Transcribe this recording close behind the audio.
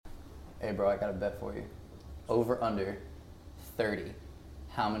Hey, bro, I got a bet for you. Over under 30.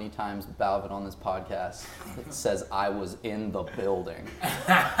 How many times Balvin on this podcast says I was in the building?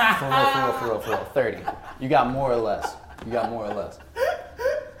 For real. 30. You got more or less.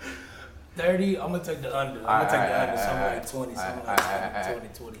 30, I'm going to take the under. I'm going to take the under. Somewhere like 20. Somewhere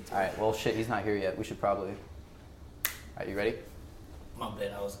like 20. All right, well, shit, he's not here yet. We should probably... All right, you ready? My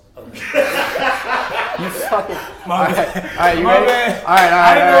bad, I was... Okay. You fucking... My bad. All right, you My ready? bad.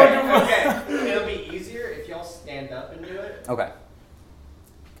 All right. Okay, it'll be easier if y'all stand up and do it. Okay.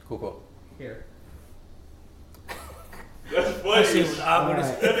 Cool. Here. That's That funny. shit was awkward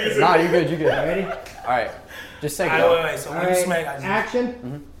as hell. Nah, you good. Ready? All right, just say All go. right, wait. So when you smack, I just...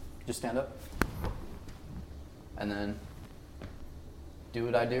 Action. Just stand up. And then do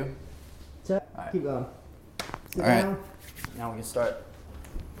what I do. Alright. Keep going. Sit All right. down. Now we can start.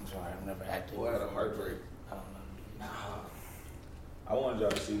 I'm sorry, I've never acted. Boy, I had a heartbreak. I don't know. I wanted y'all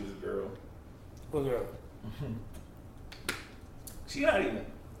to see this girl. What girl? She not even.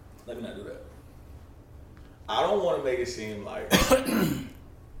 Let me not do that. I don't want to make it seem like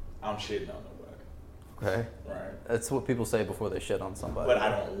I'm shitting on nobody. Okay. Right? That's what people say before they shit on somebody. But I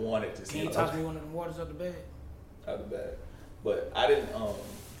don't want it to Can seem you like toss me one of them waters out the bag? out of bad. But I didn't.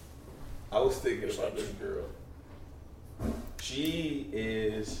 I was thinking about this girl. She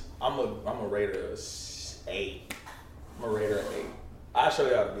is. I'm a rate her a 8. I'm a rate her an 8. I'll show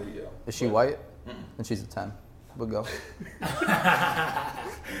y'all the video. Is she white? And she's a 10. But go.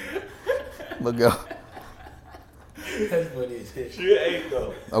 But go. That's funny as shit. She an 8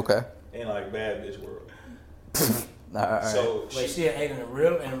 though. Okay. In like bad bitch world. All right. So Wait, she an 8 in the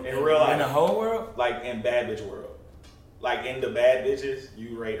real, in real life. in the whole world? like in bad bitch world. Like in the bad bitches,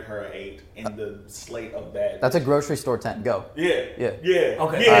 you rate her an 8. In the slate of bad That's a bitches. grocery store 10. Go. Yeah. Yeah. Yeah. Okay. Yeah.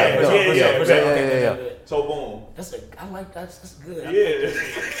 Alright, Yeah. go. Yeah. Yeah, Yeah. yeah, yeah. Good. So boom. I like that. That's good.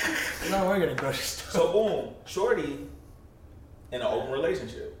 Yeah. I'm not working at a grocery store. So boom. Shorty in an open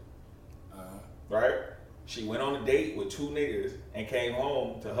relationship. Right? She went on a date with 2 niggas and came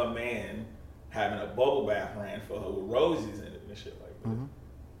home to her man having a bubble bath ran for her with roses in it and shit like that.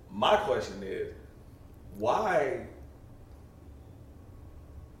 My question is,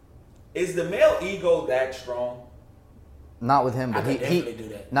 is the male ego that strong? Not with him, I but could he definitely do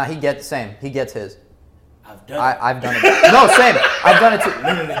that. Nah, he gets same. He gets his. I've done it. I've done it. No, same. I've done it too.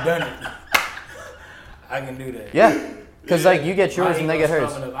 Literally done it. I can do that. Yeah. Cause like you get yours My and they ego's get hers.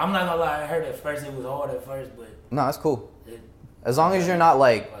 strong enough. I'm not gonna lie. I heard at first it was hard at first, but No, that's cool. it, As long as you're not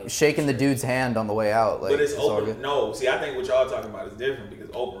like shaking the dude's hand on the way out. Like But it's all open. good. No, see, I think what y'all talking about is different because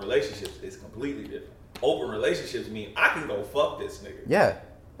open relationships is completely different. Open relationships mean I can go fuck this nigga. Yeah.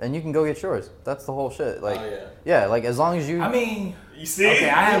 And you can go get yours. That's the whole shit. Like Oh, yeah, like as long as you I mean, You see? okay,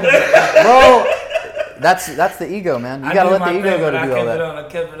 I have. bro, that's the ego, man. You I gotta did let my the ego thing, go but to I do all kept it that. on. I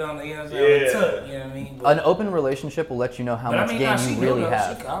kept it on the, you know what I'm saying? Yeah. On the tuck, you know what I mean? But, An open relationship will let you know how but much I mean, game nah, she you knew really though.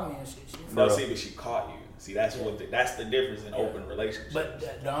 have. She called me and shit. No, Bro. see, but she caught you. See, that's that's the difference in open relationships.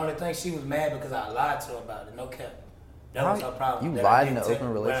 But the only thing, she was mad because I lied to her about it. No cap. That How- was her problem. you that I lied in didn't an tell-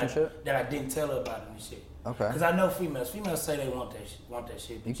 open relationship? That I didn't tell her about it and shit. Okay. Because I know females. Females say they want that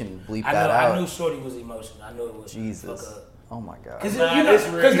shit. You can bleep I that know. out. I knew Shorty was emotional. I knew it was. Jesus. Fuck up. Oh my god. Because Nah, you know, it's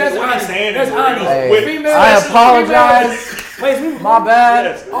real. that's What he's honest. saying That's is real. honest. Hey, Females- I apologize. Wait, My bad.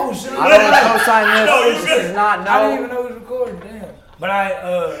 Yes. Oh shit! I don't want to co-sign this. No, you This good. is not I didn't even no. know it was recording. Damn. But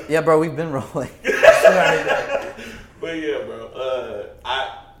I Yeah, bro, we've been rolling. But yeah, bro.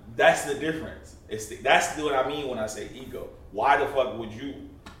 That's the difference. That's what I mean when I say ego. Why the fuck would you?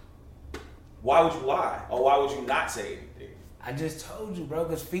 Why would you lie, or why would you not say anything? I just told you, bro.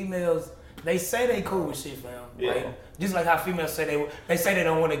 Because females, they say they cool with shit, fam. Yeah. Like, just like how females say they say they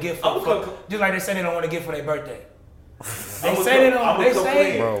don't want to gift I'm for, a- just like they say they don't want to gift for their birthday. They I'm a say they co- don't. I'm a They complain.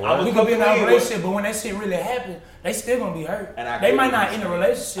 say Bro, I'm a we could be in a complain, relationship, but when that shit really happens, they still gonna be hurt. And I They get might what not you're in a saying.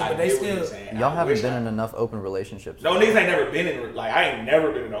 relationship, I but they get what you're still. saying. Y'all I haven't wish been I- in enough open relationships. No, niggas ain't never been in. Like I ain't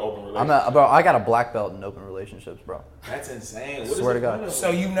never been in an open relationship. Bro, I got a black belt in open relationships, bro. That's insane. What is Swear to the God. point of So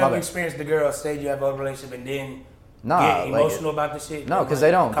it? you've My never bad. experienced the girl stage you have a relationship and then Nah, get like emotional about the shit? No, Like, because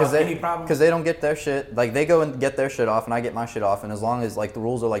they don't. cause any problem? Because they don't get their shit. Like they go and get their shit off, and I get my shit off. And as long as like the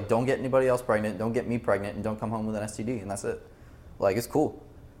rules are like, don't get anybody else pregnant, don't get me pregnant, and don't come home with an STD, and that's it. Like it's cool.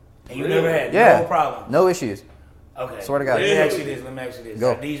 And you never had Yeah. no problem. No issues. Okay. Swear to God. Let me Really? ask you this. Let me ask you this. Go.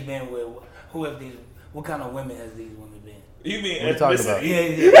 Have these been with who have these? What kind of women has these women been? You mean What you talking ethnicity? about?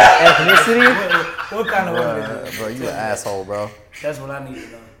 Yeah. Ethnicity? What kind of women? Bro, is it? bro, you an asshole, bro. That's what I need to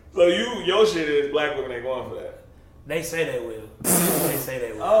know. So your shit is black women ain't going for that. They say they will. They say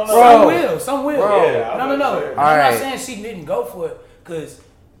they will. I don't know. Some Bro. will. Some will. Bro. Yeah, No. I'm I'm Alright. not saying she didn't go for it because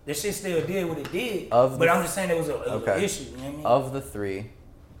the shit still did what it did. Of but the- I'm just saying it was an Okay. issue. You know what I mean? Of the three,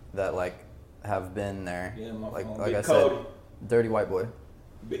 that like have been there. Yeah, my like phone. like Big I Cody. said, dirty white boy.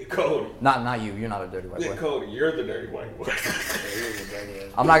 Big Cody. Not you. You're not a dirty white Big boy. Cody, you're the dirty white boy.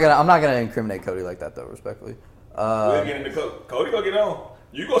 I'm not gonna incriminate Cody like that though, respectfully. We'll get into Cody. Cody gonna get on.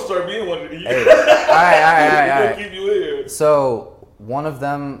 You gonna start being one of these. Hey, all right. Gonna keep you in. So one of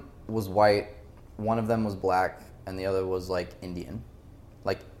them was white, one of them was black, and the other was like Indian,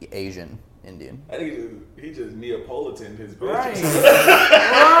 like Asian Indian. I think he just Neapolitan his bitch. Right.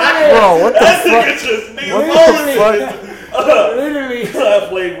 Bro, what the That fuck? nigga just What Neapolitan. Literally.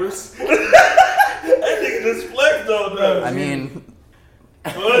 Flavors. That nigga just flexed on that. I mean,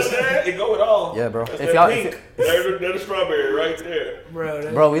 You know what I'm saying? It go with all. Yeah, bro. That's If that y'all- pink. There's the strawberry right there.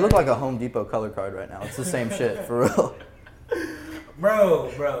 bro, we look like a Home Depot color card right now. It's the same shit, for real.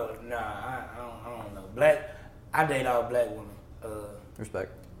 Bro, nah, I don't know. Black, I date all black women.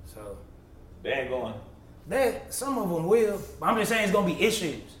 Respect. So They ain't going. some of them will. But I'm just saying it's gonna be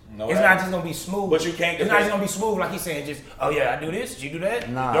issues. No, it's not just gonna be smooth. But you can't It's get not that- just gonna be smooth like he's saying. Just I do this, you do that.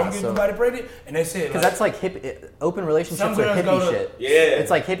 Nah, Don't get so- nobody pregnant, and that's it. Because that's like open relationships Some are girls go hippie to- shit. Yeah. It's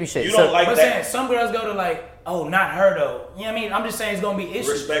like hippie shit. You So- don't like But that. saying some girls go to like, oh, not her though. You know what I mean? I'm just saying it's gonna be issues.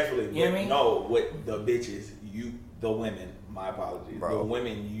 Respectfully. You know what I mean? No, with the bitches, the women, my apologies. Bro. The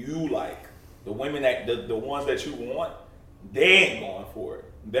women you like, the women that, the ones that you want, they ain't going for it.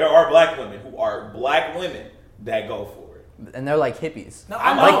 There are black women who are black women that go for it. and they're like hippies. No,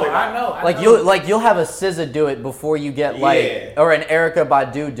 I know, Like you'll have a SZA do it before you get like, Yeah. or an Erica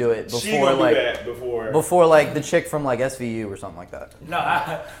Badu do it She before gonna like, do that before. before like the chick from like SVU or something like that. No,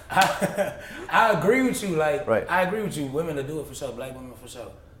 I agree with you. Like, Right. I agree with you. Women will do it for sure. Black women for sure.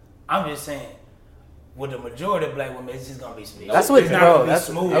 I'm just saying, with the majority of black women, it's just gonna be smooth. That's what, It's not bro. gonna be That's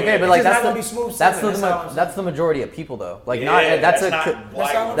smooth. okay, but It's like just that's not the gonna be smooth that's sailing. the all I'm saying. that's the majority of people though. Like Yeah, not that's not a black That's all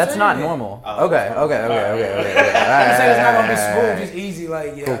I'm women. that's not saying. normal. Oh, Okay. I'm saying it's not gonna be smooth, just easy.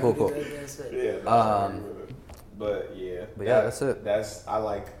 Like, yeah, Cool. That's it. Yeah. That's but yeah. But yeah, that's it. I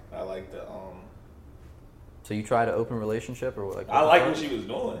like the So you tried an open relationship or what? Like, I like what she was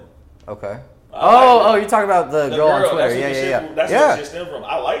doing. Okay. I like it. You're talking about the girl on Twitter. That's Yeah. what That's what she stemmed from.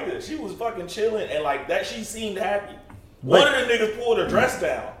 I liked it. She was fucking chilling and like that. She seemed happy. One of the niggas pulled her dress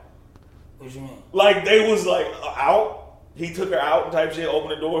down. What you mean? Like they was like out. He took her out and type shit.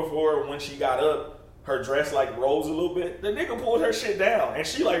 Opened the door for her. When she got up, her dress like rose a little bit. The nigga pulled her shit down, and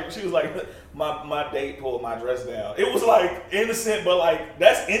she was like, my date pulled my dress down. It was like innocent, but like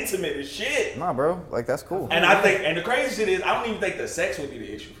that's intimate as shit. Nah, bro. Like that's cool. And I think, and the crazy shit is, I don't even think the sex would be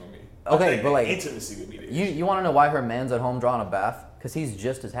the issue for me. I Okay, think but the like intimacy would be the issue. you want to know why her man's at home drawing a bath? Because he's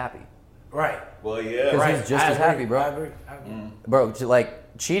just as happy. Right. Well, yeah. Because Right. he's just I as agree. happy, bro. I agree. Bro,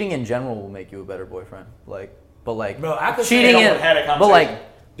 like cheating in general will make you a better boyfriend. Like, but like Bro, I could They cheating don't in, want to have that but conversation.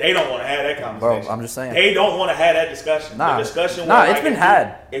 like, They don't want to have that conversation. bro, I'm just saying. They don't want to have that discussion. Nah. The discussion. Nah, was it's like, been if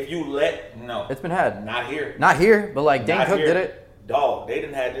had. If you let no, It's been had. not here. Not here, but like Dane Not Cook here. did it. Dog, they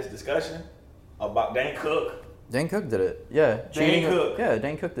didn't have this discussion about Dane Cook. Dane Cook did it. Yeah. Dane Cook. Yeah,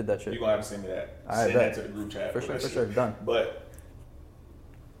 Dane Cook did that shit. You gonna have to send me that. I Send bet. that to the group chat. For that sure, for shit. sure. Done. But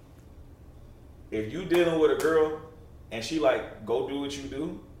if you dealing with a girl and she like go do what you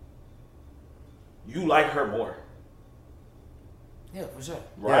do, you like her more, Yeah, for sure.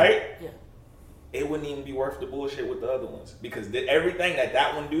 right? Yeah. It wouldn't even be worth the bullshit with the other ones because everything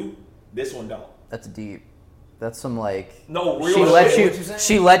that one do, this one don't. That's deep. That's some like No real she shit. lets What you saying?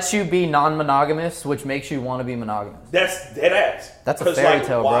 she lets you be non-monogamous, which makes you want to be monogamous. That's dead ass. That's a 'Cause, fairy like,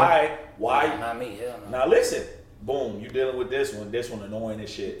 tale, bro. Why? Not me. Hell no. Now listen, boom, you dealing with this one annoying as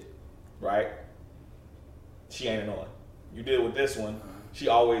shit, right? She ain't annoying. You deal with this one, she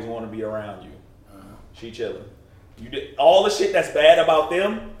always want to be around you. She chilling. You did all the shit that's bad about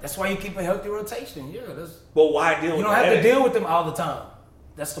them, That's why you keep a healthy rotation. Yeah, that's. but why deal You with don't have that? to deal with them all the time.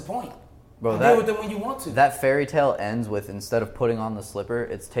 That's the point. Bro, You that deal with them when you want to. that fairy tale ends with instead of putting on the slipper,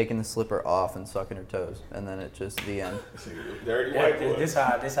 it's taking the slipper off and sucking her toes, and then it just the end. Dirty Yeah, white boy. this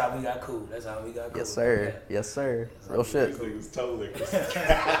how we got cool. That's how we got cool. Yes, sir. Yes, sir. Real shit. These niggas toe lickers.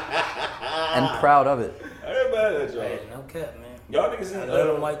 And proud of it. I ain't mad at y'all. Hey, no cap, man. Y'all niggas I in love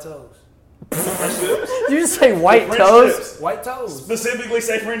them white toes. French tips? Did you just say white French toes? tips. White toes. Specifically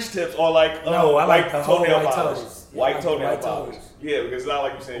say French tips or like No, I like white the whole toenail white polish. toes. Yeah, I White like the toenail white polish. toes. Yeah, because it's not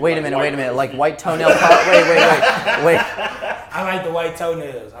like you're saying. Wait a like minute, white wait a minute. toes. Like white toenail polish. Wait. I like the white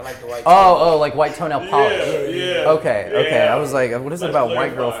toenails. I like the white toes. Oh, like white toenail polish. Yeah. Okay. Yeah. I was like, what is it Let's about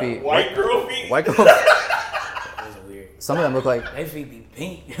white girl clarify. feet? White girl feet? White girl. That's weird. Some of them look like. They feet be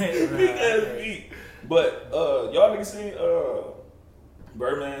pink. Big ass feet. But y'all niggas seen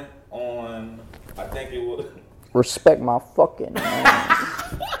Birdman on, I think it was. Respect my fucking name.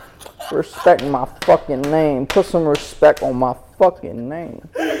 Respect my fucking name. Put some respect on my fucking name.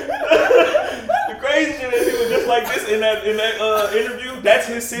 The crazy shit is he was just like this in that interview. That's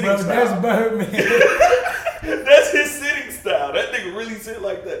his sitting Bro, style. that's Birdman. That's his sitting style. That nigga really sit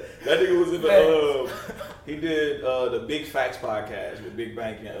like that. That nigga was in the he did the Big Facts podcast with Big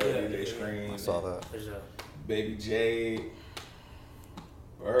Bank and DJ Scream. I saw that. For sure. Baby J.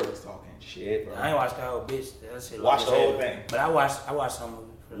 Bird was talking shit, bro. I ain't watched the whole bitch. That shit Watch the whole thing. But I watched some of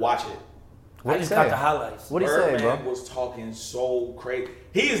it. Watch it. What'd I he just say? got the highlights. What'd he say, Birdman bro? was talking so crazy.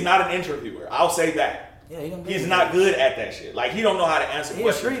 He is not an interviewer. I'll say that. Yeah, He's not good at that shit. Like, he don't know how to answer He a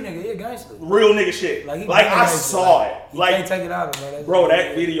questions. street nigga. He a gangster. Real nigga shit. Like, he Like been I gangster. saw it. You Like, can't take it out of him, man. bro,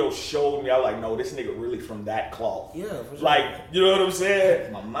 that video showed me. I was like, no, this nigga really from that cloth. Yeah, for sure. Like, you know what I'm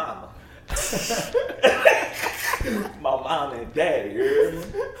saying? My mama. My mom and daddy, you hear me?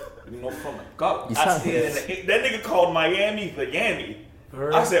 You know, from the go. You I sound- said, that nigga called Miami the Yammy. For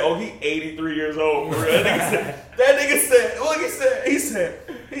real? I said, oh, he 83 years old. For real. That nigga said, look, he said,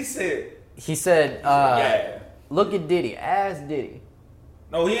 He said, yeah. look at Diddy. Ask Diddy.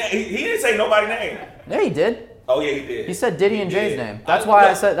 No, he didn't say nobody's name. Yeah, he did. Oh yeah, he did. He said Diddy He and Jay's did. name. That's why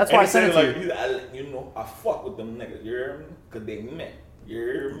I said. That's and why I he sent it said to like, you. he's like, you know, I fuck with them niggas. You hear me? Cause they meant. You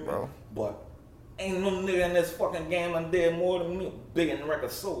hear me? Bro. But ain't no nigga in this fucking game that did more than me. Big in the record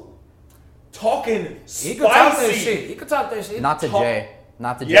sold. Talking He could talk that spicy. shit. He could talk that shit. Not to Talk- Jay.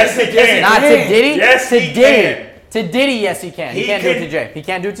 Not to Jay. Yes, he can. Not to Diddy. Yes, to he Diddy. can. To Diddy, yes, he can. He He can't do it can. to Jay. He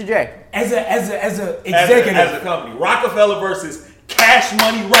can't do it to Jay. As a As executive. a company, Rockefeller versus Cash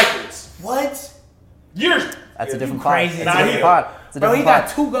Money Records. What? You're That's a You different pod. crazy. It's a Nah, different he- pod. It's a Bro, he different got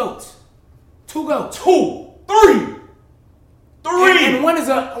pod. two goats. Two goats. 2, 3, 3, And one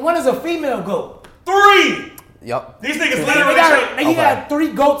is a female goat. 3. Yup. These niggas He literally got, said- he got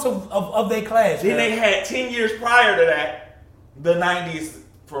three goats of their class. Then man. they had 10 years prior to that, the 90s,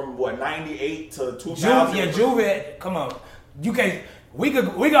 from what, 98 to 2000. Juve, come on. You can't. We could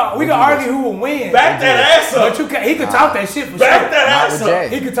argue who will win. Back that ass up. But you can. He could talk that shit for Back sure. that Not ass with up. Jay.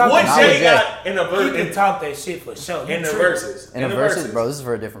 He could talk What that Not with Jay shit. Jay. got in the He could verses? talk that shit for sure. In the You verses. In a versus, bro. This is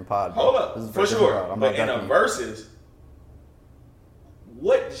for a different pod. Bro. Hold This up, is for a different sure. pod. I'm But not in a ducking you. verses,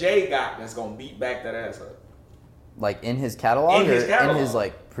 what Jay got that's gonna beat back that ass up? Like in his catalog In his or catalog. in his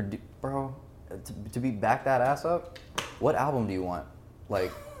like, bro, to be back that ass up. What album do you want?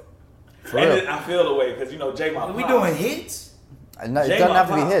 Like, for And real. then I feel the way because you know Jay my Are we pops. doing hits? No, it Jay doesn't my have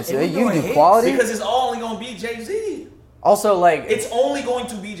to be pops. hits. If we You doing do hits, quality. Because it's only gonna be Jay Z. Also, like, It's only going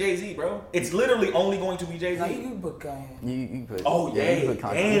to be Jay Z, bro. It's literally only going to be Jay Like, Z. you put Kanye. you put. Oh yeah, yeah, you put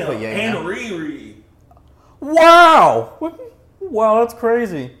Kanye. You damn, put Ye in and there. Riri. Wow! Wow, that's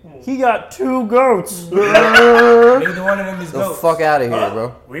crazy. He got two goats. Neither one of them is The goats. fuck out of here, Huh?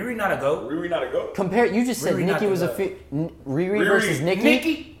 bro. Riri not a goat. Riri not a goat. Compare. You just said Riri Nicki not was the a goat. Riri Riri. versus Nicki.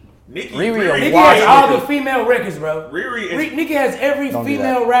 Nicki Riri a Nicki Watch has all Nicki. the female records, bro. Riri is Nicki has every Don't do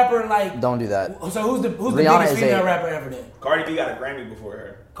female rapper like. Don't do that. So who's the Rihanna biggest is female a- rapper ever then? Cardi B got a Grammy before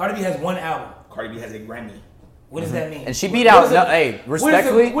her. Cardi B has one album. Cardi B has a Grammy. What does that mean? And she beat What out. does No, it- hey,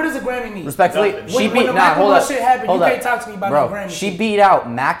 respectfully. What does a Grammy mean? Respectfully, Nothing. she When beat. the Nah, hold Macklemore up. shit happened, Hold you up. can't talk to me about Bro, no Grammy she shit. beat out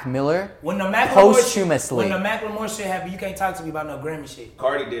Mac Miller. When the Macklemore posthumously. When the Macklemore shit happened, you can't talk to me about no Grammy shit.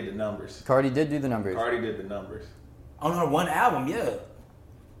 Cardi did the numbers. Cardi did do the numbers. Cardi did the numbers. On her one album, yeah.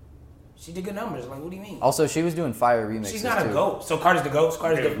 She did good numbers. Like, what do you mean? Also, she was doing fire remixes She's not a too. goat. So Cardi's the goat.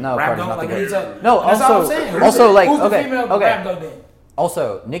 Cardi's the No, rap Cardi's goat. not the Like, goat. what he's a, No, that's all I'm also- saying. also, like, who's okay, the female okay. rap goat then?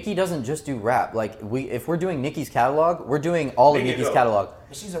 Also, Nicki doesn't just do rap. Like if we're doing Nicki's catalog, we're doing all of Nicki Nicki's go. catalog.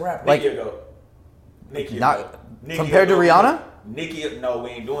 But she's a rapper. Like- Nicki a goat. Nicki a Not- goat. Nicki compared a to goat. Rihanna? Nicki, no, we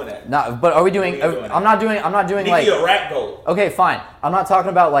ain't doing that. Nah, but are we doing? We ain't doing I'm that. not doing Nicki like. a rap goat. Okay, fine. I'm not talking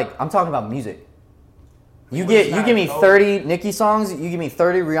about like. I'm talking about music. You Well, it's you not give me gold. 30 Nicki songs. You give me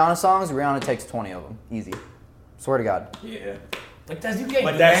 30 Rihanna songs. Rihanna takes 20 of them, easy. Swear to God. Yeah. But that's you can't.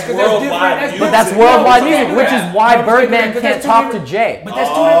 But do that's that, 'cause worldwide different. music. But that's Music. worldwide No, music, can't which do is that. why No, Birdman because can't that's talk two to different- Jay. But that's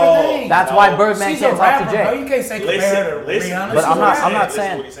two Oh. different things. That's No. why Birdman She's can't a talk rapper, to bro. Jay. You can't say compare her to Listen, Rihanna. But She's I'm a not. rapper. I'm not Listen to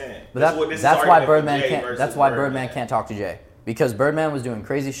saying. what he's saying. But This is what- this is that's why argument for Birdman Jay can't. versus That's why Birdman. Birdman can't talk to Jay because Birdman was doing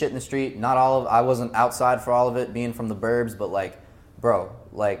crazy shit in the street. Not all of. I wasn't outside for all of it, being from the burbs. But like, bro,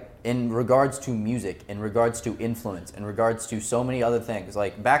 like in regards to music, in regards to influence, in regards to so many other things,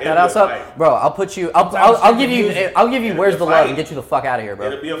 like back It'll that be ass a up, fight. bro. I'll put you. I'll give you. I'll give you. Where's the love and get you the fuck out of here, bro.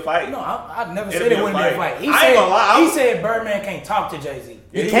 It'll be a fight. No, I never It'll said be it a wouldn't be a fight. fight. He I ain't said gonna lie, he said Birdman can't talk to Jay-Z.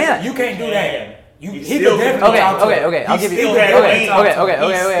 He can't. You can't do He that. can. You, He he still could can. definitely talk to him. Okay. I'll He give you. still Okay, had okay, Wayne. okay. He still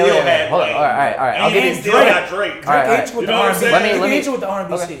Wait. had Hold on. Wayne. All right. I'll And give you. Drake. Still got Drake. All right, Drake hit you with You the know what I'm R&B. saying? Let me He hit you with the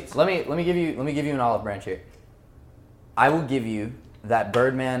R&B okay, sticks. let me give you an olive branch here. I will give you that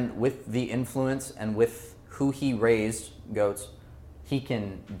Birdman with the influence and with who he raised goats. he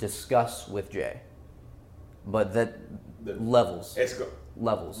can discuss with Jay. But levels. Let's go.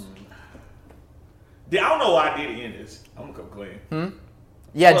 Levels. I don't know why Diddy in this. I'm gonna come clean.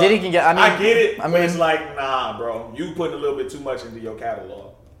 Yeah, Well, Diddy can get. I get it, I but mean, it's like, nah, bro. You putting a little bit too much into your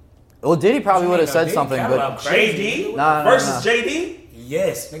catalog. well, Diddy probably would have said Diddy something, catalog but crazy. JD Nah, versus JD.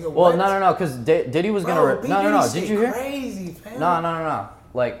 Yes, nigga. well, what? no, because Diddy was Bro, gonna. B. No. Diddy Did shit you hear? Crazy, fam. No.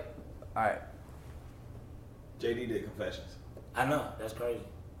 Like, all right. JD did Confessions. I know that's crazy.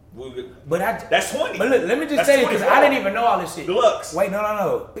 We- But That's 20. But look, let me just That's say it because 24. I didn't even know all this shit. Deluxe. Wait,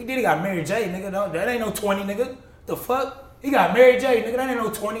 no. Big Diddy got Mary J, nigga. No, that ain't no 20, nigga. The fuck? He got Mary J, nigga. That ain't no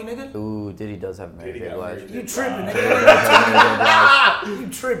 20, nigga. Ooh, Diddy does have Mary Diddy J. got Blige. Mary J. You tripping, nigga. Diddy That does have Mary J. Blige. ain't no 20.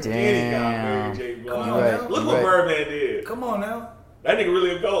 You tripping. Diddy got Damn. Mary J. Blige. Come on now. Look You what right. Birdman did. Come on now. That nigga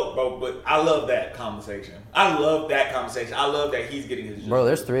really a goat, bro. But I love that conversation. I love that he's getting his. Bro,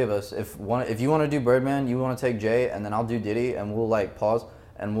 there's three of us. If you want to do Birdman, you want to take Jay, and then I'll do Diddy, and we'll like pause,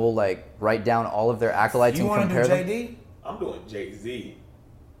 and we'll like write down all of their acolytes You and want to compare do them. JD? I'm doing Jay-Z.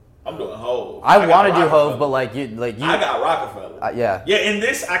 I'm doing Hov. I got want to do Rockefeller. Hove, but like you. I got Rockefeller. Yeah. Yeah, in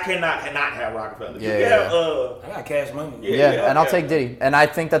this I cannot have Rockefeller. Yeah, You yeah, have, I got Cash Money. Yeah. Yeah, and I'll okay. take Diddy, and I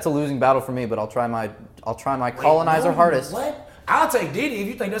think that's a losing battle for me, but I'll try my colonizer No, hardest. What? I'll take Diddy. If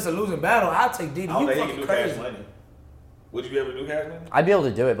you think that's a losing battle, I'll take Diddy. I don't You think he fucking can do crazy. Cash Money. Would you be able to do Cash Money? I'd be able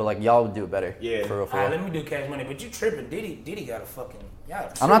to do it, but like y'all would do it better. Yeah. For real, for All right, real. let me do Cash Money. But you tripping. Diddy got a fucking...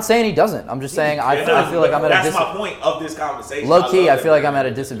 I'm not saying he doesn't. I'm just saying I feel like I'm at a That's my point of this conversation. low key. love I feel like that. I'm at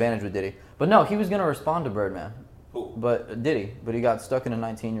a disadvantage with Diddy. But no, he was gonna respond to Birdman, Who? but Diddy. But he got stuck in a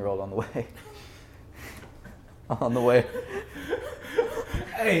 19-year-old on the way. On the way.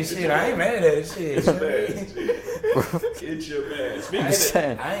 Hey, shit, I ain't mad at it. Shit. It's your man. Speaking I'm just of,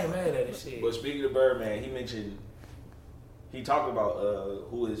 saying. I ain't mad at it. Shit. but speaking of Birdman, he talked about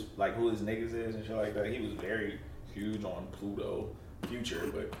who his niggas is and shit like that. He was very huge on Pluto, Future,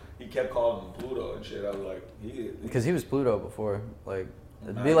 but he kept calling him Pluto and shit. I was like, Because he was Pluto before. Like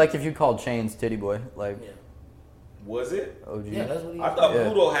it'd be Nice. like if you called Chainz Titty Boy. Like Yeah. was it? OG. Yeah, that's what he I thought Yeah.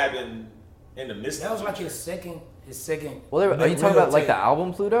 Pluto had been in the midst. That was of like Future. his second. Well, are you talking about like the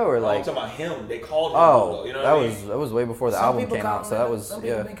album Pluto or No, like? I'm talking about him. They called him Oh, Pluto. You know that what I mean? was way before the Some album people came call out. him So that that. was Some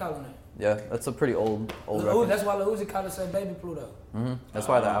people yeah, been calling it. yeah. That's a pretty old Ooh, reference. that's why Lil Uzi called it Baby Pluto. That's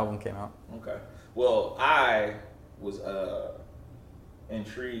why the album came out. Okay. Well, I was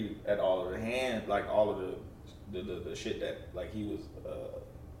intrigued at all of all of the shit that like he was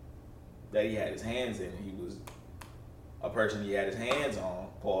that he had his hands in. He was a person he had his hands on.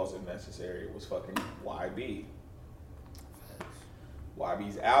 Pause if necessary. Was fucking YB.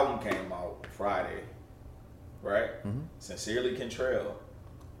 YB's album came out Friday, right? Sincerely Kentrell.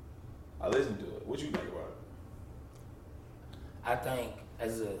 I listened to it. What you think about it? I think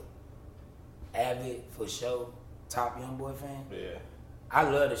as a avid for show top YoungBoy fan, Yeah. I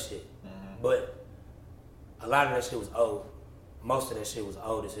love the shit, but a lot of that shit was old. Most of that shit was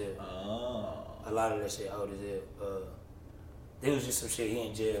old as hell. Oh. A lot of that shit old as hell. There was just some shit he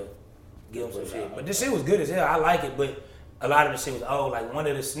in jail, give him some shit. But this shit was good as hell. I like it, but a lot of the shit was old. Like one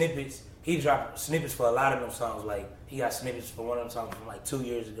of the snippets, he dropped snippets for a lot of them songs. Like he got snippets for one of them songs from like 2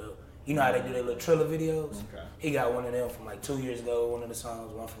 years ago. You know how they do their little Triller videos? Okay. He got one of them from like 2 years ago. One of the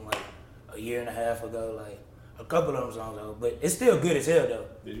songs, one from like a year and a half ago. Like a couple of them songs though, but it's still good as hell though.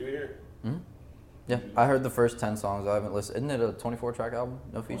 Did you hear? Yeah, I heard the first 10 songs. I haven't listened. Isn't it a 24-track album?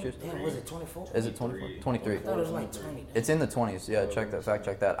 No features? Damn, was it 24? Is it 24? 23. I thought it was like 20. It's in the 20s. Yeah, fact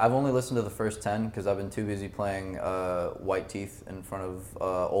check that. I've only listened to the first 10 because I've been too busy playing White Teeth in front of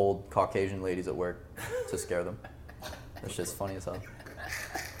old Caucasian ladies at work to scare them. That shit's funny as hell.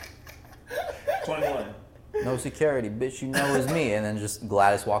 21. No security, bitch, you know it's me. And then just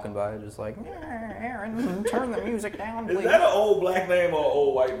Gladys walking by, just like, Aaron, turn the music down, Is please. that an old black name or an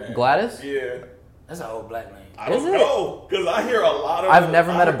old white name? Gladys? Yeah. That's an old black name. I don't Is it? know, because I hear a lot of... I've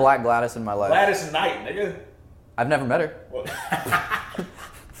never met a black Gladys in my life. Gladys Knight, nigga. I've never met her. Well,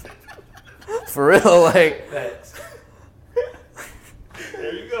 For real, like, Facts.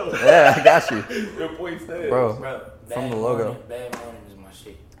 there you go. yeah, I got you. Your point stands. Bro, Bro, From the logo. Bad Morning is my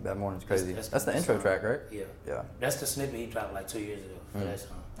shit. Bad Morning's crazy. That's That's the the intro song. track, right? Yeah. Yeah. That's the snippet he dropped like 2 years ago for that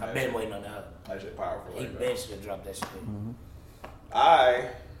song. I've Nice. been waiting on that. That shit powerful. He Like been that. should have dropped that shit. I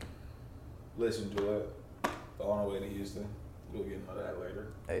listened to it on the way to Houston. We'll get into that later.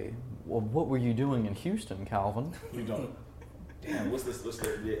 Hey, well, what were you doing in Houston, Calvin? You don't... Damn, what's this? Let's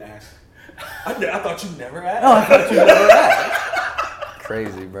get asked. I thought you never asked. Oh, I thought you never asked.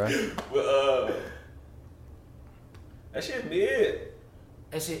 Crazy, bro. Well, that shit mid.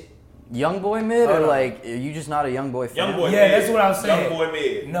 That shit. Young boy mid, Hold or on. like, are you just not a young boy fan? Young boy Yeah, mid. that's what I'm saying. Young boy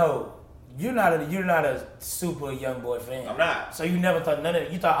mid. No. You're not a super young boy fan. I'm not. So you never thought none of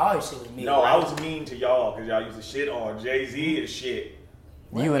it. You thought all his shit was me. No, I was mean to y'all because y'all used to shit on Jay-Z and shit.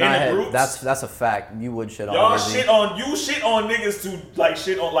 You and In I the had groups? that's a fact. You would shit on Y'all Jay-Z. shit on niggas to like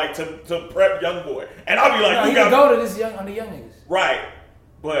shit on like to prep young boy, and I'll be like, No, you he got could go to this young on the young niggas. right,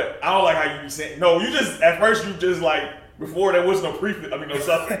 but I don't like how you be saying no. You just at first you just like before there was no prefix. I mean no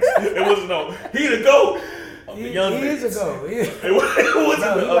suffix. It wasn't no he the GOAT of the young He niggas. is a go. It wasn't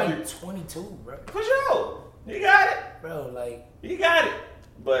Bro, the he other. like 22, bro. For sure, you got it. Bro, like You got it.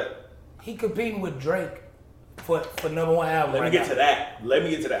 But he competing with Drake for number one album. let me right get now. to that. Let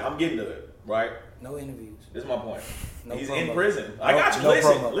me get to that. I'm getting to it. Right. No interviews. This is my point. No He's promo. in prison. I got you. No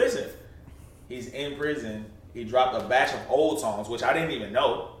Listen, promo. listen. He's in prison. He dropped a batch of old songs, which I didn't even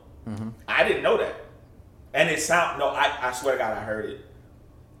know. I didn't know that. And it I swear to God, I heard it.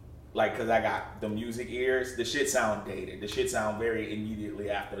 Like, cause I got the music ears. The shit sound dated. The shit sound very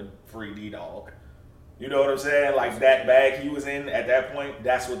immediately after Free D-Dog. You know what I'm saying? Like that bag he was in at that point,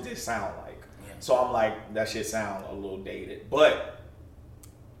 that's what this sound like. Yeah. So I'm like, that shit sound a little dated. But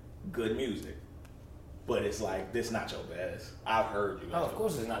good music. But it's like, this not your best. I've heard you. Oh, of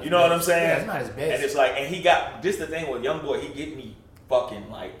course it's not. You his know what best. I'm saying? Yeah, it's not his best. And it's like, and he got, this the thing with YoungBoy, he get me fucking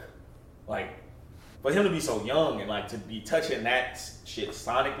like, for him to be so young and like to be touching that shit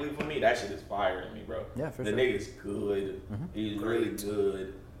sonically for me, that shit is fire to me, bro. Yeah, for the sure. nigga's good. He's really Great.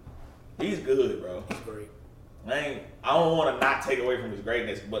 good. He's good, bro. He's great. I don't want to not take away from his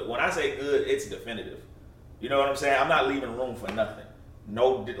greatness, but when I say good, it's definitive. You know what I'm saying? I'm not leaving room for nothing.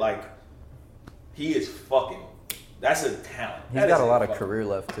 No, like, he is fucking, that's a talent. He's That got is a lot of fucking- career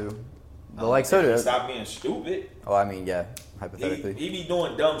left too. I But like so don't do. think he Stop being stupid. Oh, I mean, yeah, He hypothetically. be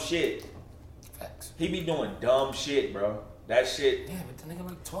doing dumb shit. Facts. He be doing dumb shit, bro. That shit, Yeah, but the nigga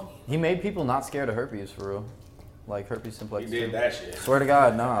like 20. He made people not scared of herpes for real. Like herpes he simplex. did too. that shit. Swear to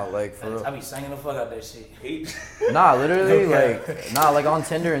God, nah, like for I real. be singing the fuck out that shit. He, Nah, literally, Okay. like on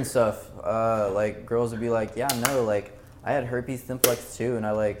Tinder and stuff. Like girls would be like, yeah, no, like I had herpes simplex too, and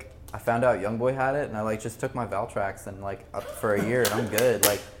I found out YoungBoy had it, and I like just took my Valtrex and like up for a year, and I'm good.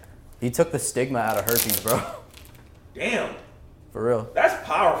 Like he took the stigma out of herpes, bro. damn, For real. that's If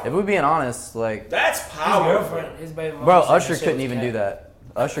powerful. we're being honest, like, That's His powerful. girlfriend, his baby mama. bro, said that Usher shit couldn't was even cat. do that.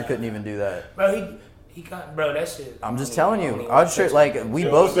 Usher couldn't even do that. Bro, he got, bro, that shit. I'm just I telling don't you, even wanna Usher, touch like it. we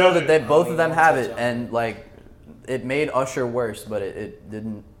Yeah, both know that they I both don't of them even have wanna it, touch and like it made Usher worse, but it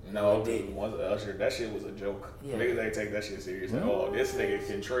didn't. No, dude, once Usher, that shit was a joke. Yeah. Niggas ain't take that shit serious at all. This nigga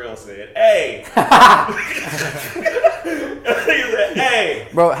Kentrell said, "Hey," he said, "Hey,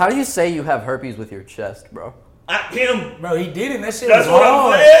 Bro, how do you say you have herpes with your chest, bro? him." Bro, he did it. That shit That's was what I'm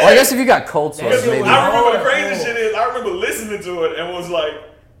hard. saying. Well, I guess if you got cold sores, That shit maybe. was I remember the hard. crazy shit is I remember listening to it and was like,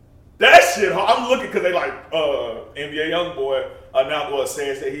 that shit hard. I'm looking because they like NBA YoungBoy announced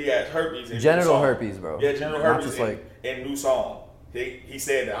says that he has herpes. In Genital new song. herpes, bro. Yeah, genital Not herpes just in, like- in new song. He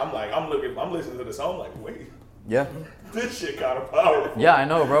said that. I'm like, I'm listening to the song. I'm like, wait, Yeah, this shit kind of powerful. yeah, I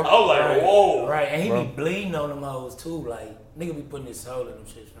know, bro. I was like, Right, whoa. Right, and he Bro. be bleeding on them hoes too. Like, nigga be putting his soul in them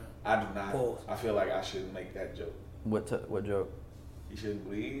shits, man. I do not. Pause. I feel like I shouldn't make that joke. What joke? He shouldn't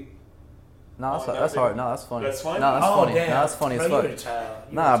bleed. No, Oh, that's yeah, hard. No, that's funny. that's funny? No, that's Oh, funny. damn. No, that's funny bro, as You're a fuck. child.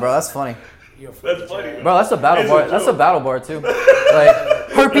 You Nah, a bro, child. that's funny. You're a That's fucking funny. child. Bro, that's a battle It's a bar. That's a joke. battle bar too. Like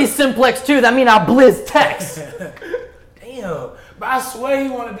herpes simplex too. That mean I'll blizz text. Damn. But I swear he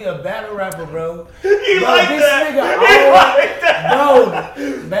want to be a battle rapper, bro. He Bro, like this that. nigga He always, like that. bro,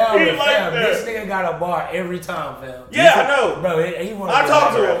 Melvin, He like fam, that. this nigga got a bar every time, fam. Yeah, I know. Bro, he want to I be a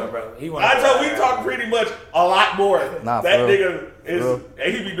talked battle to rapper, him. bro. He wanna be a We battle talk rapper. pretty much a lot more. Nah, that for real. nigga is, For real.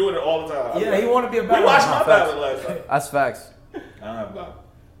 and he be doing it all the time. Yeah, he want to be a We battle watched rapper. my battle last time. That's facts. I don't have Bob.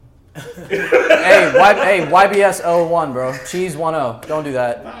 Hey, YBS 01, bro. Cheese 10. Don't do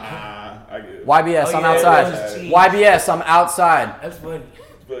that. Nah, I get it. YBS, Oh, I'm yeah, outside. that was cheese. YBS, I'm outside. That's funny.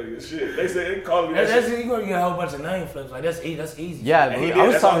 Funny as shit. They said they called me that That's shit. you gonna get a whole bunch of name flips. Like that's easy. Yeah, And he I did,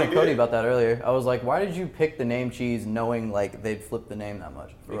 was that's all talking he to Cody did. about that earlier. I was like, why did you pick the name Cheese knowing like they'd flip the name that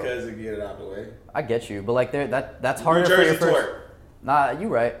much? For real. Because to get it out the way. I get you, but like that's New harder for Jersey your first. twerk. Nah, you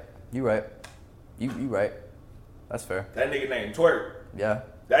right. You right. You right. That's fair. That nigga named Twerk. Yeah.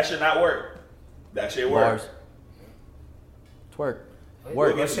 That should not work. That shit work. Bars. Twerk. Work.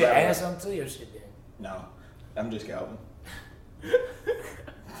 Work. Your shit add something to your shit then. No, I'm just Calvin.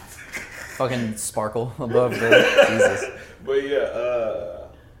 Fucking sparkle above the Jesus. But yeah,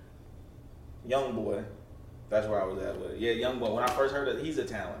 YoungBoy. That's where I was at with it. Yeah, YoungBoy. When I first heard it, he's a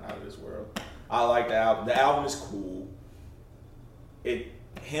talent out of this world. I like the album. The album is cool.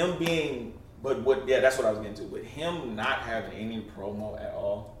 Him being, but what? Yeah, that's what I was getting to. But him not having any promo at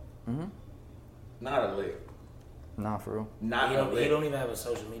all, not a lick. Nah, for real. Not He a lick. don't even have a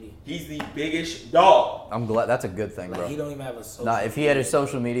social media. He's the biggest dog. I'm glad. That's a good thing, Like bro. he don't even have a social. Nah, if he had his media.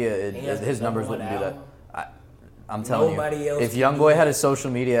 social media, He has his the numbers number wouldn't do one that. album. I'm telling Nobody you, else if can Young do Boy that. had his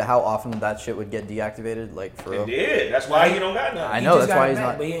social media, how often that shit would get deactivated? Like for It real. did. That's why he don't got nothing. I He know, just that's got why it he's back,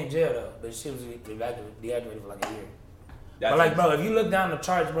 not- But he in jail though. But shit was deactivated for like a year. That's But like, bro, if you look down the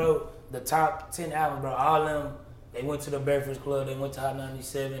charts, bro, the top 10 albums, bro, all them, they went to the Breakfast Club, they went to Hot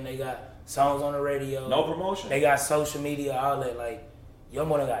 97, they got songs on the radio. no promotion. They got social media, all that. Like, Young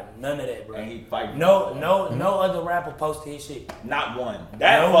Boy don't got none of that, bro. And he fighting. No Mm-hmm. other rapper posted his shit. Not one.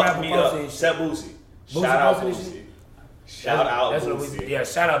 That No fucked rapper me up. posted his Except Boosie. Boosie Shout out posted his Boosie. shit? Shout out That's what Boosie. yeah,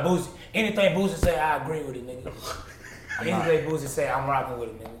 shout out Boosie. Anything Boosie say, I agree with it, nigga. Anything Boosie say, I'm rocking with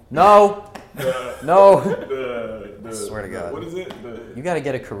it, nigga. No, The- no. the- Swear to God. What is it? You got to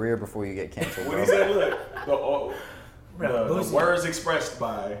get a career before you get canceled, What do bro. you say? Look, the Boosie. words expressed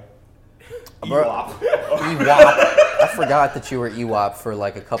by Bro. Ewop. Ewop. I forgot that you were Ewop for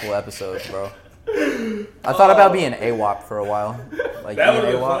like a couple episodes, bro. I thought about being AWOP for a while. Like That being would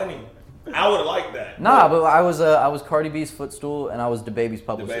have been AWOP. funny. I would have liked that. Nah, but I was Cardi B's footstool and I was DaBaby's The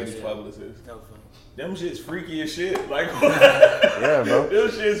publicist. baby's publicist. That was funny. Them shit's freaky as shit. Like, Yeah, bro.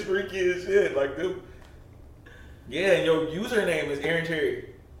 them shit's freaky as shit. Like, them. Yeah, and your username is Aaron Cherry.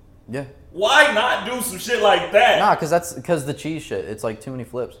 Yeah. Why not do some shit like that? Nah, because the cheese shit. It's like too many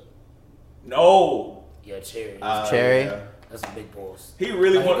flips. No. Yeah, Cherry. Cherry. That's a big pause. He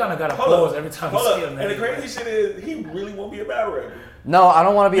really Like, he want. kinda got Hold applause up. every time you Hold see up. him, And the man. crazy shit is, he really won't be a battle rapper. No, I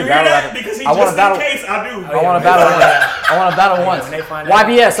don't want to be You a hear battle that? rapper. Because he I want just to battle. in case I do. I want to battle when once. I want to battle Yeah, once. when they find out.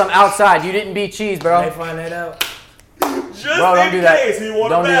 YBS, I'm outside. You didn't beat cheese, bro. They find that out. Just Bro, don't in do that. case he want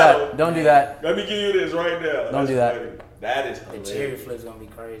Don't to do battle. that. Don't do that. Let me give you this right now. Don't That's do that. funny. That is The hilarious. Cherry flip's gonna be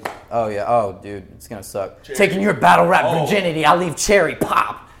crazy. Oh yeah. Oh dude, it's gonna suck. Cherry. Taking your battle rap Oh. virginity, I leave Cherry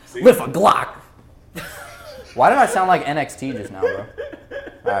pop. See? Lift a Glock. Why did I sound like NXT just now, bro?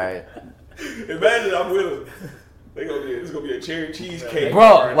 All right, Imagine I'm with him. It's gonna be a cherry cheesecake.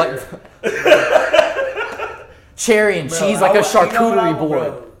 bro. right Like there. cherry and Bro, cheese I like a would- you know what I charcuterie would, board.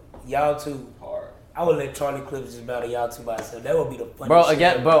 bro? Y'all two. Hard. I would let Charlie Clips just battle y'all two by itself. That would be the funniest Bro, shit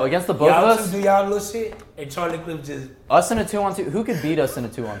again, ever. bro, against the both y'all of two us, do y'all little shit, and Charlie Clips just us in a 2-on-2. Who could beat us in a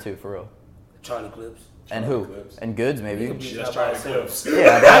 2-on-2 for real? Charlie Clips. And Charlie who? Clips. And Goods He maybe. could beat Just y'all try by to himself.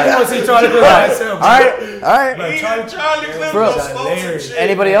 Yeah, I bro. just want to see Charlie Clips by himself. All right, all right. Bro, Charlie Clips Bro. gonna smoke some Hilarious. shit.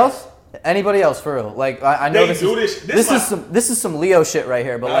 Anybody else? Anybody else for real? Like I know They this do is this- this is some Leo shit right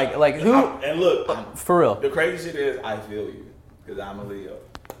here, but like who And look, for real? the crazy shit is, I feel you, because I'm a Leo.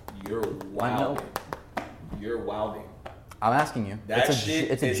 You're wilding. You're wilding. I'm asking you. That It's shit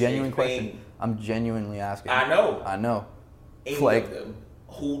a is genuine a question. thing. I'm genuinely asking. I know. I know. Any Like- of them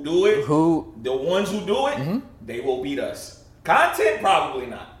who do it, Who? the ones who do it, Mm-hmm. they will beat us. Content, probably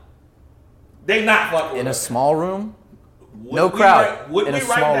not. They not fucking In with a us. small room? Would no we crowd, write- would in we a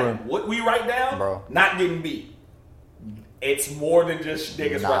write small down- room. What we write down, Bro. not getting beat. It's more than just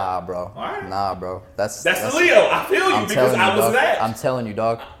niggas. Nah, right. bro. Alright. Nah, bro. That's That's the Leo. I feel you I'm because telling you, I was dog. that. I'm telling you,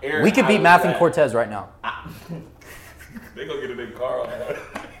 dog. Aaron, We could I beat was Math and that. Cortez right now. They gonna get a big car on that.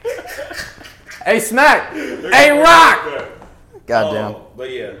 Hey, Smack. They're Hey, gonna Rock. get that. Goddamn.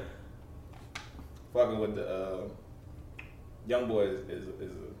 But yeah, fucking with the Young Boy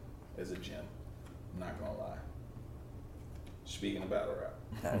is a gem. I'm not gonna lie. Speaking of battle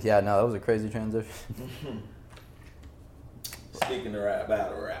rap. Yeah, no, that was a crazy transition. Speaking of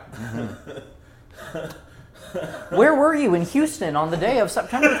battle rap. Where were you in Houston on the day of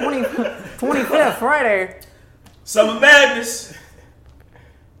September 25th, Friday? Summer Madness,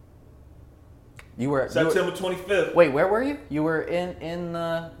 You were. September 25th. Wait, where were you? You were in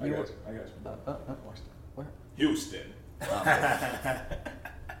the. I You got were, you. I got you. Watch that. where? Houston.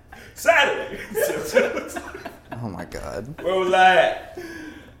 Saturday. Oh my God. Where was I at?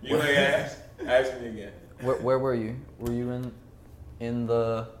 You ain't asked. Ask me again. Where were you? Were you in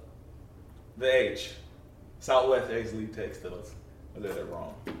the? The H. Southwest H Leaf, Texas. I said that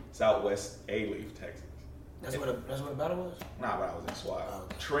wrong. Southwest A Leaf, Texas. That's what the battle was. Nah, but I was in SWAT. Oh,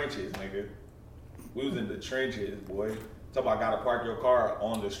 okay. Trenches, nigga. We was in the trenches, boy. Talk about gotta park your car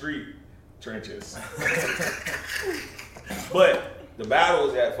on the street. Trenches. But the battle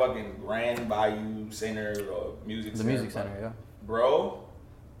was at fucking Grand Bayou Center or Music The Center. music center, yeah. Bro,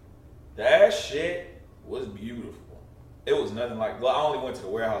 that shit was beautiful. It was nothing like. Well, I only went to the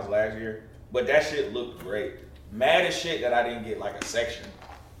warehouse last year, but that shit looked great. Mad as shit that I didn't get like a section.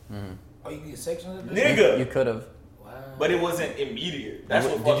 Oh, you get sections of this? Nigga. You could have. Wow. But it wasn't immediate. That's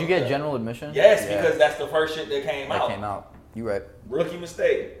what Did fucked you me get up. general admission? Yes, Yeah. because that's the first shit that came that out. came out. You right. Rookie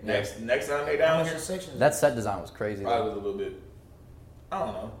mistake. Yeah. Next time they How down much here, the sections? That set design was crazy. probably Though. was a little bit. I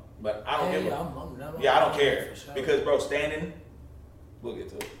don't know, but I don't give a. I'm Yeah, I don't care for sure. because bro, standing. We'll get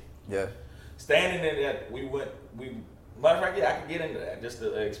to it. Yeah. Standing in that, matter of fact, yeah, I can get into that, just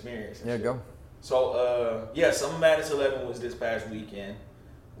the experience. and Yeah, shit. go. So, Summer Madness 11 was this past weekend.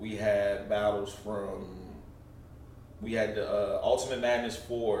 We had battles we had the Ultimate Madness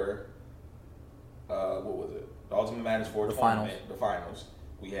 4, what was it? The Ultimate Madness 4 The tournament, the finals.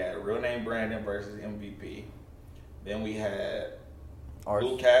 We had Real Name Brandon versus MVP. Then we had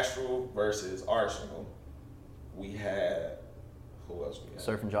Lou Castro versus Arsenal. We had, who else we had?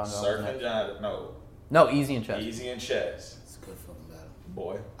 Surf and John. No, Easy and Chess. Easy and Chess. It's a good fucking battle.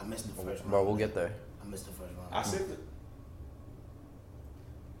 Boy. I missed the first round. Bro, we'll get there. I missed the first round. I said that.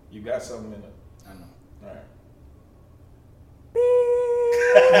 You got something in it. I know. Alright.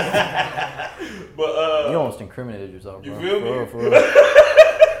 But You almost incriminated yourself, bro. You feel me? For real.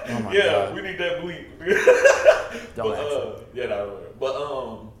 Oh my yeah, God. we need that bleep. Don't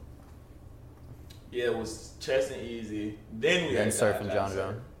Yeah, it was Chess and Easy. Then we Then had Surf and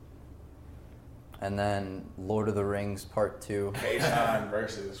John. And then Lord of the Rings Part 2. K-Shine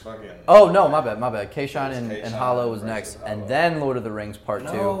versus fucking. Oh, no, my bad. K-Shine and K-Shine Hollow was versus next. Hollow. And then Lord of the Rings Part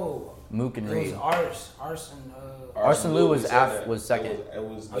 2. No. Mook and Reed. It was Arson. Arson Lou was we said that. was second. It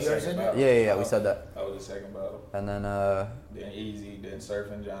was the Oh, you already second said that? battle. Yeah, we said that. That was the second battle. And then Then Easy, then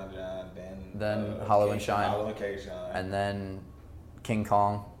Surf and John, Then Hollow and Shine. Hollow and K-Shine. and then King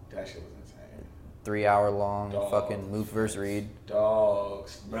Kong, That shit was insane. 3 hour long Dog. fucking Mook versus Reed.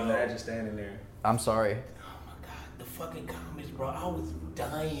 Dogs. Bro. Imagine standing there. I'm sorry. Oh my god, the fucking comments, bro. I was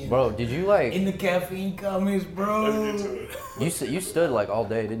dying. Bro, did you like In the caffeine comments, bro. Let's get to it. you stood like all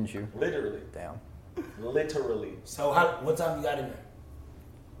day, didn't you? Literally. Damn. Literally. So what time you got in there?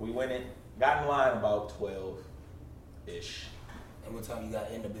 We went in, got in line about 12-ish. And what time you got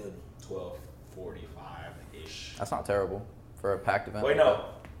in the building? 12:45-ish. That's not terrible for a packed event. Wait, no.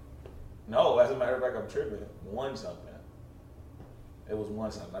 No, as a matter of fact, I'm tripping. 1 something. It was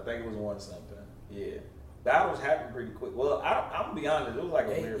 1 something. I think it was 1 something. Yeah. Battles happened pretty quick. Well, I'm gonna be honest. It was like a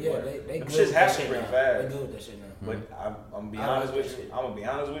weird blur. They Them good shits with that happened shit pretty now. fast. They good with that shit now. But I'm gonna be I honest like with that you. shit. I'm gonna be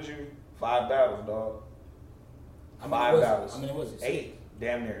honest with you. 5 battles, dog. How 5 many was it? battles. How many was it? 8.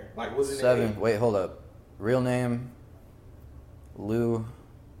 Damn near. Like, was it 7. 8? Wait, hold up. Real name Lou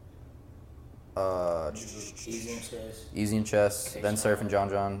Easy and Chess. Easy and Chess, K-Shine. then Surf and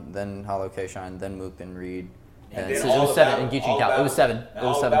John, then Hollow K-Shine, then Mook, then Reed. And And then it all was the 7 battles- in Geechee all Cal. It battles- was 7. and It was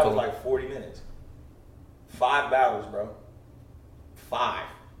all 7 battles total. like 40 minutes. 5 battles, bro. 5.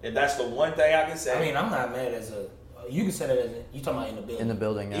 If that's the one thing I can say. I mean, I'm not mad as a. You can say that as you talking about in the building. In the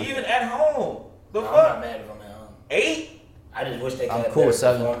building, yeah. Even at home. The No, I'm fuck? not mad if I'm at home. 8? I just wish they I'm had cool better with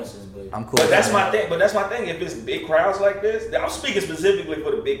 7. performances, but I'm cool But with that's 7. my thing. But that's my thing. If it's big crowds like this, I'm speaking specifically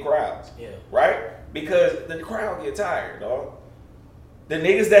for the big crowds. yeah. Right? Because the crowd get tired, dog. The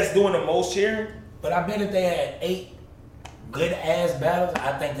niggas that's doing the most cheering. But I bet if they had 8 good ass battles,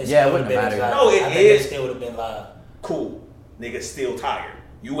 I think they Yeah, it still would have wouldn't been matter. live. No, it I think is. they still would have been live. Cool. Niggas still tired.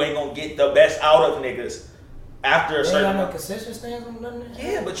 You ain't gonna get the best out of niggas after a They ain't got certain. no concession stands on nothing.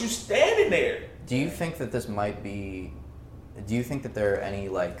 Yeah, but you standing there. Do you think that this might be? Do you think that there are any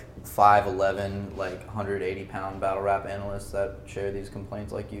like 5'11", like 180-pound battle rap analysts that share these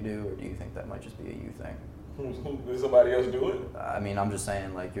complaints like you do, or do you think that might just be a you thing? Did somebody else do it? I mean, I'm just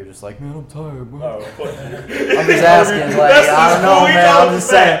saying, like you're just like, man, I'm tired, bro. Oh, fuck. I'm just asking, like I don't know, man. I'm just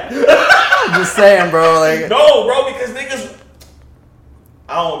saying. I'm just saying, bro. Like, No, bro, because niggas.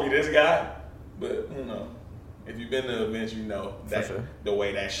 I don't wanna be this guy, but you know, if you've been to events, you know that sure. the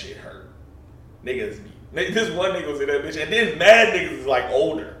way that shit hurt. Niggas, this one nigga was in that bitch, and then mad niggas is like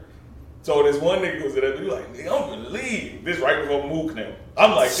older. So this one nigga was in that bitch, like, nigga, I'm gonna leave. This right before Mook now.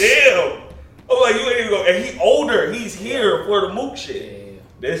 I'm like, damn. I'm like, you ain't even go. And he older. He's here for the Mook shit. Yeah.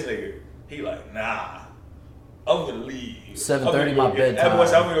 This nigga, he like, nah. I'm gonna leave. 7:30 I'm gonna my go get- bedtime. I'm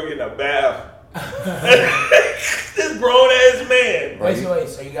gonna go get in a bath. This grown ass man. Wait,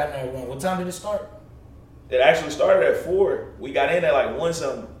 so you got in there at 1. What time did it start? It actually started at 4. We got in at like 1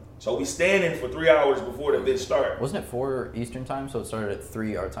 something. So we standing for 3 hours before the bitch start. wasn't it 4 Eastern time? So it started at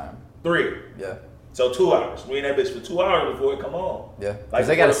 3 our time. 3. Yeah, So 2 hours. We in that bitch for 2 hours before it come on. yeah. Because Like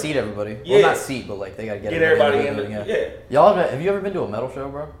they got to before- seat everybody. Yeah. Well, not seat, but like they got to get everybody in building, the, yeah. Y'all have you ever been to a metal show,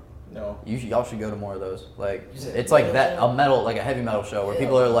 bro? No. Y'all should go to more of those. Like You said it's like metal that show? a metal like a heavy metal show where Yeah.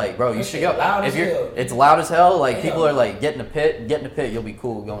 people are like, bro, you That should shit go. loud If as you're, hell. it's loud as hell. Like Yeah. people are like, get in the pit. You'll be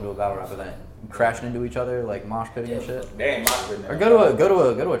cool going to a battle rap event, crashing into each other, like mosh pitting and Yeah. shit. Damn, my goodness. Or go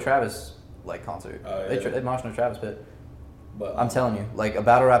to a Travis like concert. Oh, They yeah. they mosh in a Travis pit. But I'm telling you, like a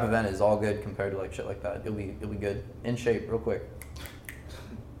battle rap event is all good compared to like shit like that. You'll be good, in shape, real quick.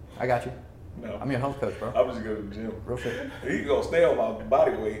 I got you. No. I'm your health coach, bro. I'm just going to the gym. Real shit. He gonna stay on my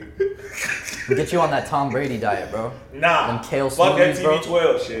body weight. Get you on that Tom Brady diet, bro. Nah. Them kale Fuck that smoothies, bro.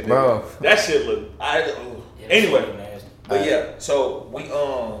 TB12 shit, Bro. nigga. That shit look. Anyway. Nasty. But yeah, so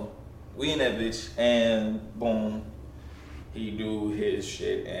we in that bitch and boom, he do his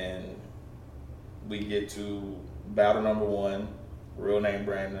shit and we get to battle number 1, Real Name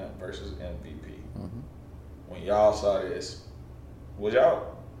Brandon versus MVP. Mm-hmm. When y'all saw this,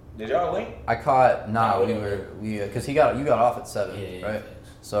 did y'all link? I caught No, we because you got off at 7, Yeah, right? facts.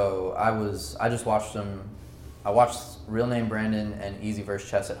 So I just watched him. I watched Real Name Brandon and Easy vs.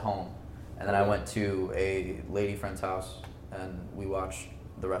 Chess at home, and then I went to a lady friend's house and we watched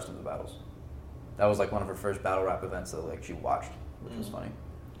the rest of the battles. That was like one of her first battle rap events that like she watched, which was funny.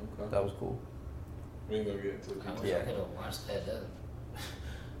 Okay. That was cool. We ain't gonna get into it. I wish Yeah. I could have watched that though.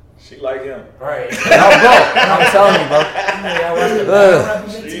 She like him. Right. No, bro, I'm telling you, bro. I watched the battle rap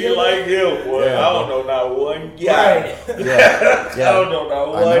event She together. like him, boy. Yeah, I don't know not one guy. Right. Yeah, I yeah. don't know not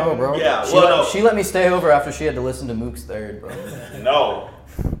one. I know, bro. Yeah, She let me stay over after she had to listen to Mook's third, bro. No,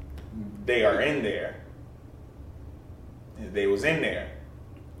 they are in there. They was in there.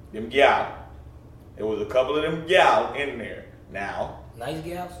 Them gal. There was a couple of them gal in there. Now, Nice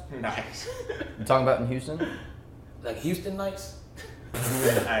gals? nice. You talking about in Houston? Like Houston nice?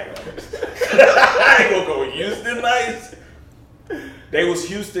 I ain't gonna go with Houston nice. They was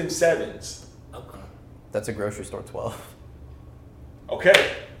Houston 7s. Okay. That's a grocery store 12.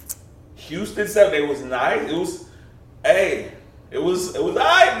 Okay. Houston 7. They was nice. It was, hey, it was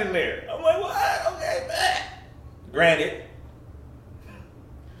alright in there. I'm like, what? Okay, man. Granted,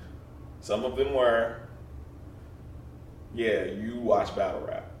 some of them were, yeah, you watch battle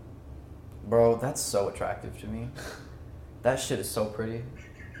rap. Bro, that's so attractive to me. That shit is so pretty.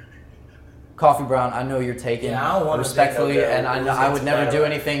 Coffee Brown, I know you're taken Yeah, I don't wanna respectfully, date no girl and I who's know I would into never battle do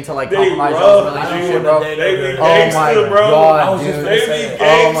rap. anything to like They compromise rough. y'all's I don't relationship, wanna bro. date They be no girl. Oh gangster, my bro. I god, was just dude. gonna They say- be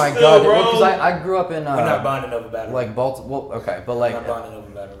Oh my gangster, god, bro. because I grew up in We're not bonding over battle like rap. Baltimore. Well, okay, but We're like not bonding over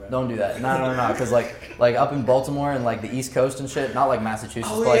battle rap. don't do that. No, because like up in Baltimore and like the East Coast and shit, not like Massachusetts,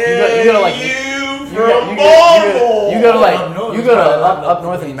 Oh, but like yeah, you go to like you you from go- Baltimore. you go to like Up north you is go to probably up not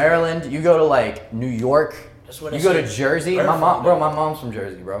north in crazy. Maryland. You go to like New York. That's where You that go to shit- Jersey. Where My mom, from, bro. though? My mom's from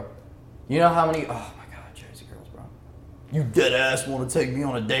Jersey, bro. You know how many? Oh my god, Jersey girls, bro. You dead ass want to take me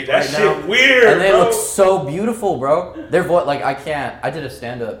on a date That right shit now? weird, And they bro. look so beautiful, bro. They're like I can't. I did a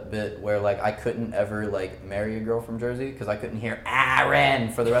stand-up bit where like I couldn't ever like marry a girl from Jersey because I couldn't hear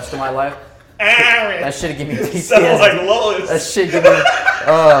Aaron for the rest of my life. Aaron. That shit give me Sound PTSD. like Lois. That shit give me,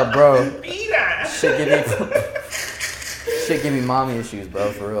 bro. Peter. Shit give me mommy issues,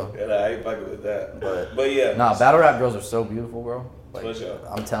 bro, for real. Yeah, I ain't fucking with that. But But yeah. nah, battle rap girls are so beautiful, bro. Like, For sure.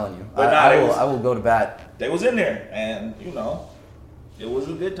 I'm telling you, But nah, they was- I will go to bat. They was in there, and you know, it was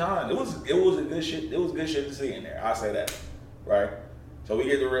a good time. It was a good shit. It was good shit to see in there. I say that, right? So we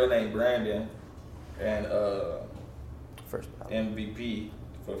get the Real Name Brandon and First battle. MVP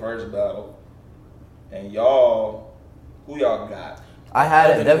for the first battle, and y'all, who y'all got? I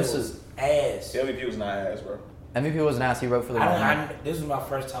had it. MVP That was ass. MVP was not ass, bro. MVP was an ass. He wrote for the Real Name. This is my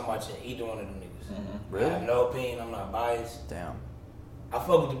first time watching either one of them niggas. Really? I have no opinion. I'm not biased. Damn. I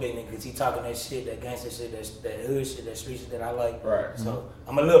fuck with the big nigga because he talking that shit, that gangster shit, that hood shit, that street shit that I like. Right. So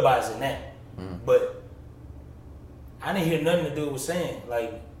I'm a little biased in that. But I didn't hear nothing the dude was saying.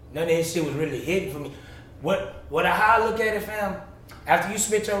 Like none of his shit was really hitting for me. How I look at it, fam, after you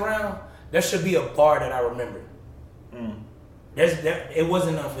spit your round, there should be a bar that I remember. It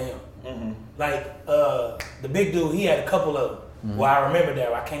wasn't enough for him. Like the big dude, he had a couple of them. Well, I remember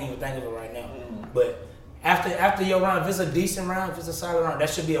that. I can't even think of it right now. But after your round, if it's a decent round, if it's a solid round, that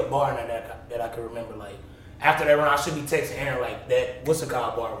should be a bar in there that I can remember. Like after that round, I should be texting Aaron like that. What's a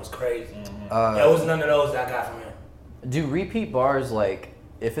called bar was crazy. There was none of those that I got from him. Do repeat bars like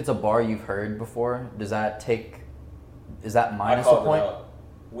if it's a bar you've heard before? Is that minus a called it point? out.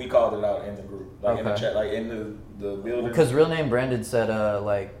 We called it out in the group, like in the Okay. chat, like in the building. Because Real Name Brandon said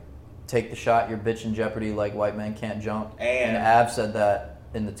like take the shot, your bitch in jeopardy, like white man can't jump. And- Av said that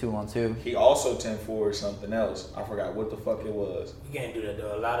in the 2-on-2. he also 10-4 something else. I forgot what the fuck it was. You can't do that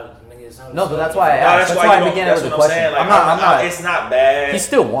though. A lot of niggas. No, but that's why I No, asked. That's why I you don't- began that's it with a what I'm question. saying. Like, I'm not. It's not bad. He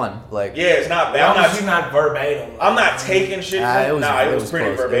still won. Like Yeah, it's not bad. As I'm long as not. you're not verbatim. I'm not taking shit. Nah, it was- it it was was pretty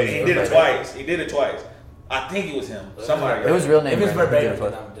close. verbatim. It He was did it verbatim. twice. He did it twice. I think it was him. Somebody. it was Real Name If it's Brandon. He did verbatim, it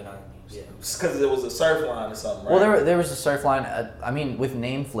twice. then I'm yeah. because it was a surf line or something. Right? Well, there was a surf line. I mean, with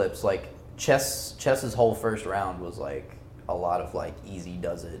name flips, like Chess's whole first round was like a lot of like easy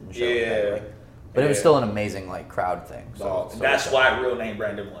does it and shit. Like that, Yeah. like, but it was Yeah. still an amazing like crowd thing. Dog. That's why Real Name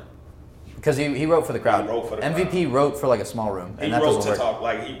Brandon won. because he wrote for the crowd. He wrote for the MVP wrote for like a small room, He and that wrote doesn't to work. talk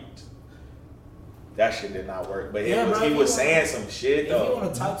like That shit did not work. But Yeah, bro, he if was you saying some shit If you though.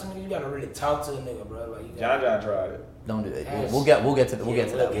 want to talk to me, you gotta really talk to a nigga, bro. Like you John gotta, tried it. Don't do it. Yes. We'll get to that. We'll get to that. We'll get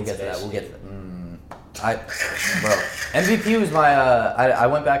to that. We'll get to that. Bro, MVP was my. I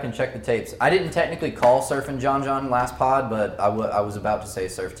went back and checked the tapes. I didn't technically call Surfing John last pod, but I was about to say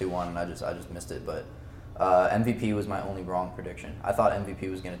Surf 2-1 and I just missed it. But MVP was my only wrong prediction. I thought MVP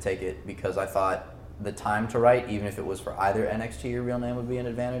was gonna take it because I thought the time to write, even if it was for either NXT or real name, would be an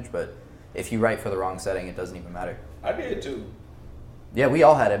advantage. But if you write for the wrong setting, it doesn't even matter. I did too. Yeah, we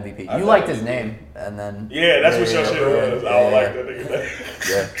all had MVP. I You thought liked his MVP. name, and then Yeah, that's what your shit was. I don't like that nigga.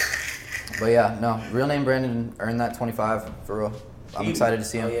 Yeah. But yeah, no, real name Brandon earned that 25 for real. I'm excited to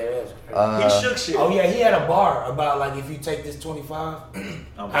see Oh him. yeah, that's crazy. He shook shit. Oh yeah, he had a bar about like if you take this 25,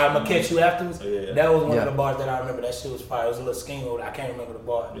 I'm gonna catch you afterwards. Yeah. That was one Yeah. of the bars that I remember. That shit was fire. It was a little scheme. I can't remember the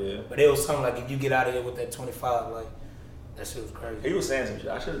bar. Yeah. But it was something like if you get out of here with that 25, like that shit was crazy. He was saying some shit.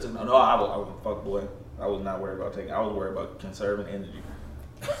 I should have taken. No, I was fuck boy. I was not worried about taking. I was worried about conserving energy.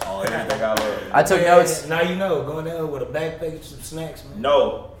 On everything I love. I took notes. Now you know. Going there with a backpack and some snacks, man.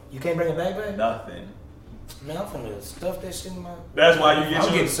 No, You can't bring a backpack? nothing. Man, I'm finna stuff that shit in my. That's why you get I'm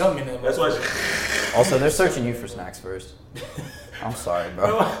your. getting something in there. That's why. Also, they're searching you for snacks first. I'm sorry,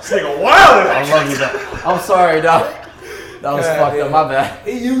 bro. This nigga wild. I love you, dog. I'm sorry, dog. That was God fucked damn. up. My bad.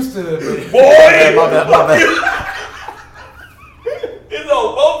 He used to it, Boy, Yeah, my bad. it's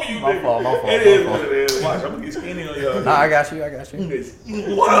on both of you. My nigga. fault, my fault, It my is fault. what it is. Watch, I'm gonna get skinny on y'all. Nah, I got you.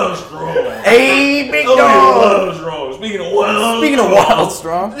 Wild strong. Hey, big Oh, yeah, dog. wild strong. Speaking of wild. Speaking of wild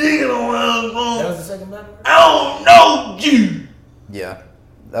strong. Speaking of wild That strong. was the second battle? I don't know you. Yeah,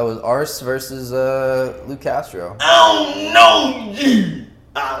 that was Ars versus Luke Castro. I don't know you.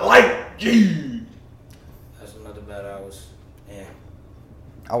 I like you. That's another battle I was. Yeah.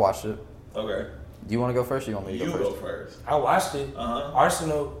 I watched it. Okay. Do you want to go first? Or you want me to You go go first? first. I watched it. Uh-huh.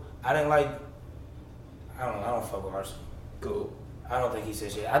 Arsenal, I didn't like. I don't fuck with Arsenal. Cool. I don't think he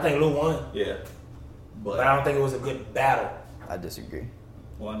said shit. I think Lou won, Yeah. but I don't think it was a good battle. I disagree,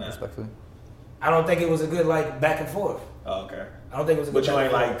 Why not? respectfully. I don't think it was a good like back and forth. Oh, okay. I don't think it was a good But you back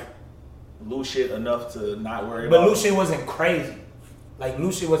ain't and like forth. Lou shit enough to not worry But about. Lou shit wasn't crazy. Like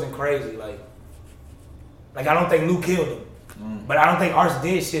Lou shit wasn't crazy. Like I don't think Lou killed him. But I don't think Ars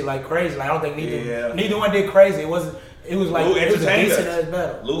did shit like crazy. Like I don't think neither one did crazy. It was like Lou it was a entertained decent us. ass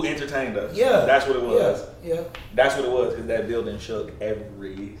battle. Lou entertained us. Yeah. That's what it was. Yeah. That's what it was, because that building shook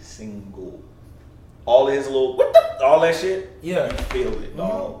every single. All his little, all that shit. Yeah. You feel it,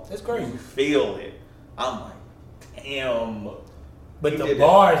 dog. That's crazy. You feel it. I'm like, damn. But He the did that.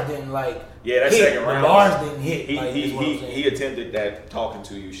 bars didn't like Yeah, that hit. second round. The bars didn't hit. He like, he is what I'm he, saying. he attempted that talking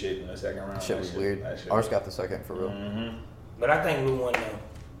to you shit in the second round. That shit was weird. That shit Ars was- got the second for real. Mhm. But I think Lou won though.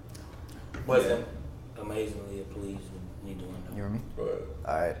 Wasn't amazingly pleased with me doing that. You hear me? But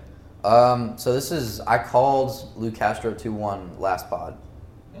All right. So this is I called Luke Castro 2-1 last pod,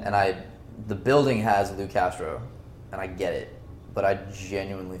 and the building has Luke Castro, and I get it, but I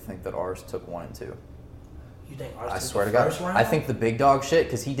genuinely think that Ars took 1 and 2. You think Ars I took swear the to God, first round? I think the big dog shit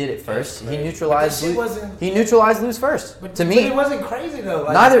because he did it first. He crazy. neutralized. But that shit Luke, wasn't- he neutralized Luke's first. But To but me, it wasn't crazy though.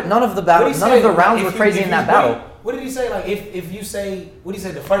 Like, none of the what battle, he none say, of the like, rounds if were you- crazy if in you- that battle. What did he say? Like if you say what did he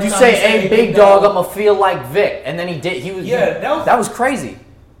say the first You time say, you "Hey, big dog, I'ma feel like Vic," and then he did. He was Yeah, that was- crazy.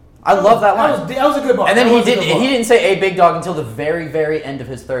 I love that line. That was a good bar. And then That he was a good bar. didn't say "Hey, big dog" until the very, very end of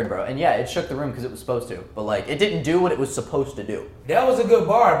his third, bro. And yeah, it shook the room because it was supposed to, but like it didn't do what it was supposed to do, That was a good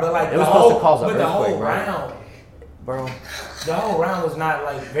bar, but like It the was whole, supposed to cause an but the earthquake, whole bro. round, bro. the whole round was not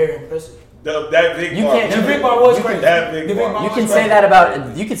like very impressive. that big You bar. can't- The big bar was You can- crazy. that big The bar. bar You was can say crazy.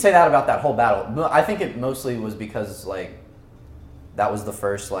 that about that whole battle. But I think it mostly was because like that was the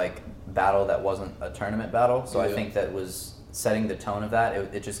first like battle that wasn't a tournament battle, so I Yeah. think that was setting the tone of that.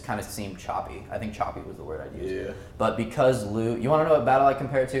 It just kind of seemed choppy. I think choppy was the word I'd use. Yeah. But because Lou, you want to know what battle I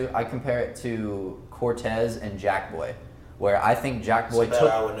compare it to? I compare it to Cortez and Jack Boy, where I think Jack Boy It's a took.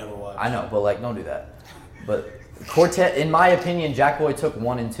 battle I would never watch. I know, but like, don't do that. But Cortez, in my opinion, Jack Boy took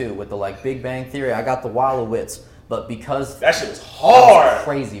 1 and 2 with the like Big Bang Theory. I got the Wallowitz, but because That shit was that was hard.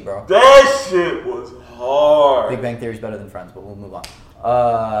 crazy, bro. That shit was hard. Big Bang Theory is better than Friends, but we'll move on.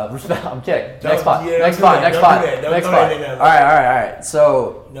 Respect. I'm kidding. Don't- Next spot. yeah, Next don't do spot. that. Next Don't do spot. that. Don't Next throw spot. that in there. All right.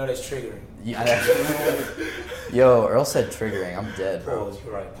 So, You know that's triggering. yo, Earl said triggering. I'm dead, bro. Pause.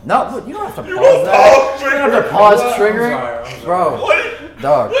 You're right. No, but you don't have to You pause that. pause You don't have triggering. to pause I'm triggering, sorry, I'm sorry. bro. What?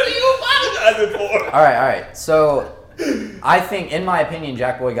 Dog. What are you apologizing for? All right. So, I think, in my opinion,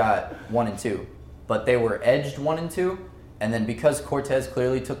 Jack Boy got 1 and 2, but they were edged 1 and 2, and then because Cortez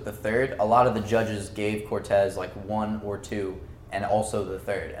clearly took the third, a lot of the judges gave Cortez like 1 or 2, and also the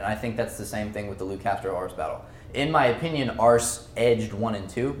third. And I think that's the same thing with the Luke Castro Ars battle. in my opinion, Arse edged 1 and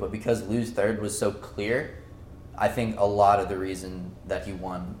 2, but because Lou's third was so clear, I think a lot of the reason that he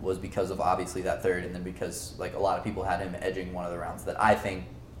won was because of obviously that third, and then because like a lot of people had him edging one of the rounds that I think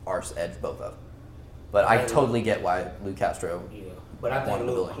Arse edged both of. But I totally get why Lou Castro. Yeah, but I won think the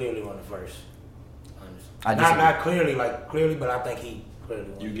Lou building. clearly won the first. Honestly. I Not disagree. clearly, but I think he clearly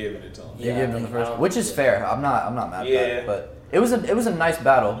won. You giving it to him. You Yeah, gave I him the think- first, which is fair. I'm not mad Yeah. at that. But it was a nice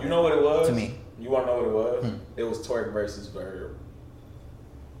battle. You know what it was? To me. You want to know what it was? It was Twerk versus Verb.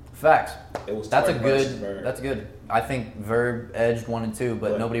 Facts. It was That's a Twerk versus good. Verb. That's good. I think Verb edged 1 and 2,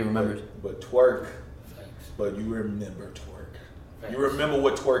 but nobody remembers. But Twerk, Thanks. but you remember Twerk. Facts. You remember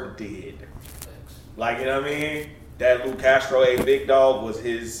what Twerk did. Thanks. Like, you know what I mean? That Lou Castro, a big dog, was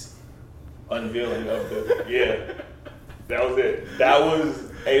his unveiling of the. Yeah. That was it. That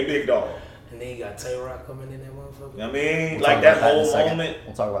was a big dog. And then you got Tay-Rock coming in that motherfucker. You know what I mean? We'll Like talk that about in a whole second. moment,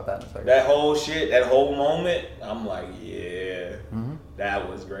 We'll talk about that in a second. that whole shit, that whole moment, I'm like, yeah, that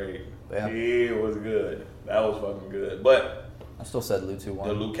was great. Yeah. It was good. That was fucking good. But I still said Lou 2-1.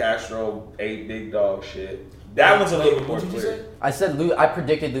 the Lou Castro, a big dog shit, that one's a little bit more What did you clear. say? I said Lou. I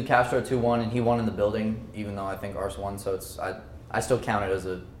predicted Lou Castro 2-1, and he won in the building, even though I think Arse won. So it's I still count it as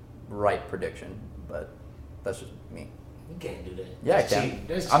a right prediction, but that's just me. You can't do that. Yeah, That's I can. cheating.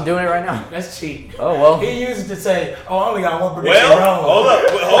 That's I'm doing it right now. That's cheating. Oh well. He used it to say, "Oh, I only got one prediction Well, wrong."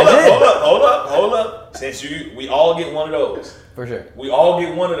 hold up. Since we all get one of those. For sure. We all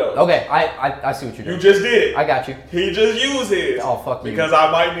get one of those. Okay, I see what you're You doing. just did it. I got you. He just used his. Oh, fuck you. Because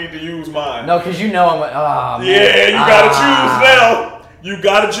I might need to use mine. No, because you know I'm like, man. Yeah, you gotta choose now. You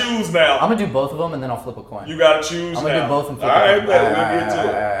gotta choose now. I'm gonna do both of them, and then I'll flip a coin. You gotta choose I'm now. gonna do both and flip All a right, coin. bet. We'll get to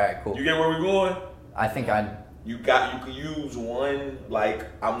it. All right, cool. You get where we're going? I think You can use one. Like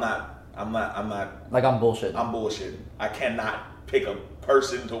I'm not. like I'm bullshitting. I'm bullshitting. I cannot pick a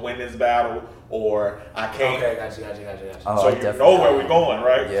person to win this battle, or I can't. Okay, got you. Oh, So I you definitely- know where we're going,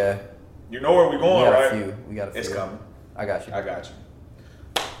 right? Yeah. You know where we're We going, got right? a few. We got a few. It's coming. I got you. I got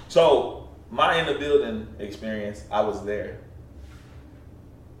you. So my in the building experience, I was there.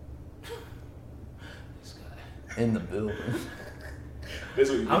 This guy. In the building. This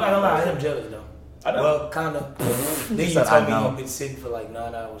what you I'm not gonna lie, I'm jealous though. I know. Well, kind of. Then you said, told "I me know." you've been sitting for like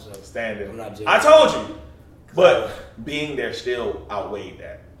 9 hours. So Standing. I'm not jealous. I told you, but being there still outweighed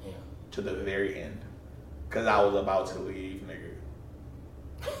that Yeah. to the very end, cause I was about to leave, nigga.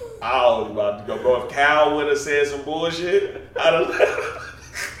 I was about to go, bro. If Cal would have said some bullshit, I'd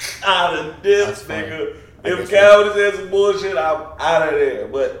have dipped, That's funny. nigga. I If guess Cal would have said some bullshit, I'm out of there.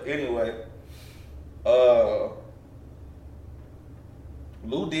 But anyway,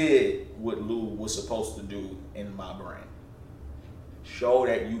 Lou did what Lou was supposed to do in my brain. Show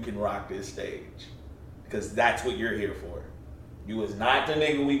that you can rock this stage. Because that's what you're here for. You was not the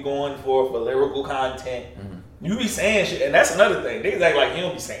nigga we going for lyrical content. You be saying shit, and that's another thing. Niggas act like he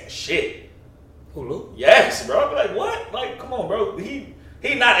don't be saying shit. Who, Lou? Yes, bro. I be like, what? Like, come on, bro. He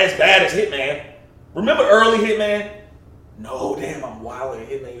not as bad as Hitman. Remember early Hitman? No, damn, I'm wildin'.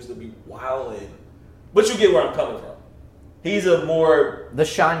 Hitman used to be wildin'. But you get where I'm coming from. He's a more... The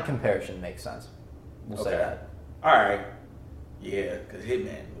Shine comparison makes sense. We'll say that. All right. Yeah, because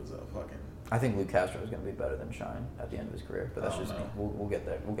Hitman was a fucking... I think Lou Castro is going to be better than Shine at the end of his career, but that's I don't just me. know. We'll get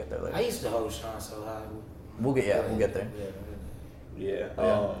there. We'll get there later. I used to hold Sean so high. We'll get there. Yeah.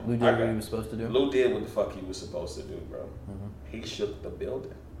 Yeah. Lou did what he was supposed to do. Lou did what the fuck he was supposed to do, bro. He shook the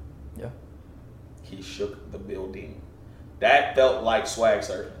building. Yeah. He shook the building. That felt like swag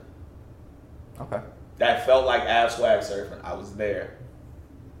surfing. Okay. That felt like Av swag surfing. I was there.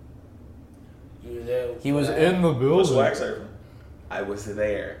 You was there? He was in the For building. swag surfing. I was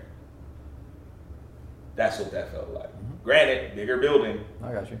there. That's what that felt like. Granted, bigger building,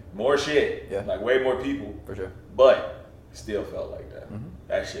 I got you. more shit, Yeah. like way more people, For sure. but still felt like that. Mhm.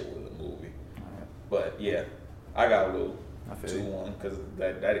 That shit was a movie. All right. But yeah, I got Lou I feel you. 2-1 because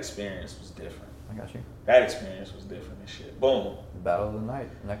that experience was different. I got you. That experience was different and shit. Boom. Battle of the night.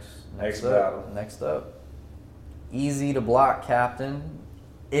 Next Next up. battle. Next up. Easy to block, Captain.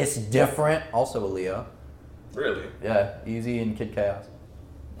 It's different. Also a Leo. Really? Yeah, Easy and Kid Chaos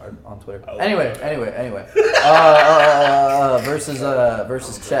on Twitter. Oh. Anyway.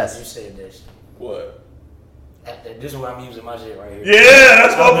 Versus You Chess. said that shit. What? This is why I'm using my shit right here. Yeah,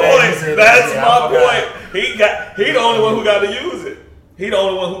 that's my I'm glad you point. said That's that. my I forgot. point. He the only one who got to use it. He the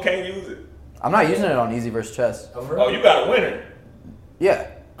only one who can't use it. I'm not using it on Easy versus Chess. Oh, for real? Oh, you got a winner. Yeah.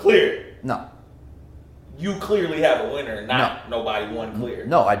 Clear. No. You clearly have a winner, not nobody won clear.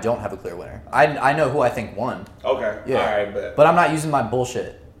 No, I don't have a clear winner. I know who I think won. Okay. Yeah. All right, But I'm not using my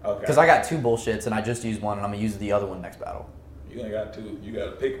bullshit. Okay. Because I got two bullshits and I just used one and I'm going to use the other one next battle. You ain't got two. You got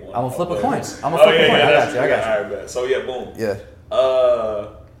to pick one. I'm gonna flip a coin. I'm gonna Oh, flip a coin. I that's- got you. All right, bet. So yeah, boom. Yeah.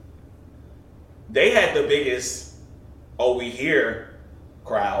 They had the biggest we hear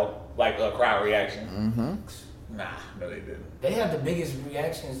crowd, like a crowd reaction. Mm-hmm. Nah, no, they didn't. They had the biggest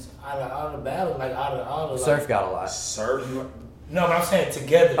reactions out of all the battles, like out of all the Surf got a lot. Surf. No, but I'm saying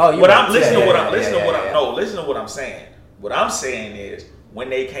together. Oh, you What right. I'm listen Yeah, to what yeah, I'm yeah, listen yeah, to what yeah, I'm yeah. no listen to what I'm saying. What I'm saying is when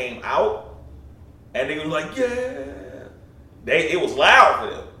they came out and they was like it was loud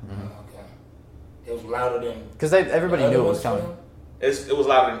for them. Okay. It was louder than. Because everybody the knew it other was ones coming. for them? It was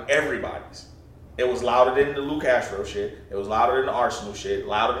louder than everybody's. It was louder than the Lou Castro shit. It was louder than the Arsenal shit.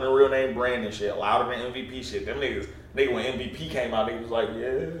 Louder than the real name Brandon shit. Louder than MVP shit. Them niggas when MVP came out, they was like,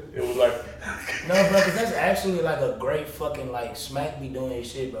 yeah. It was like No, bro, because that's actually like a great fucking like Smack be doing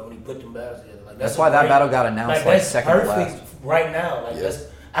his shit, bro. When he put them battles together, like That's a why that great- battle got announced like that's second to perfect last. right now. Like Yeah. that's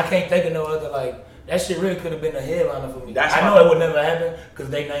I can't think of no other like that shit really could have been a headliner for me. That's I my- know it would never happen because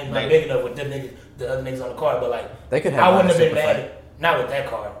they named not They- big enough with them niggas, the other niggas on the card, but like They could I have wouldn't have been Super mad. Fight. Not with that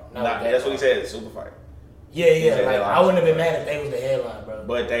card. Not nah, with that that's what he card. said, super fight. Yeah, He yeah. said Like headline I wouldn't have been Super mad if they was the headline, bro.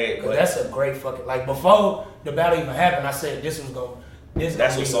 But Cause that's a great fucking like before the battle even happened. I said this was gonna. This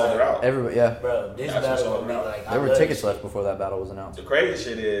that's gonna what be sold like, it out. Everybody, yeah. Bro, this That's what battle sold gonna be it out. like. I There were love tickets this left shit. before that battle was announced. The crazy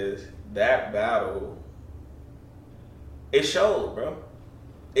shit is that battle. It showed, bro.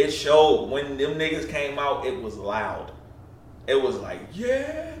 It showed when them niggas came out. It was loud. It was like,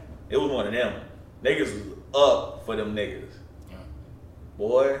 yeah. It was one of them. Niggas was up for them niggas. Yeah.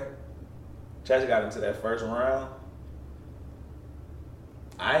 Boy, Chess got into that first round.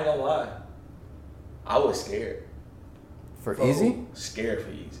 I ain't gonna lie. I was scared. For For Easy? who? Scared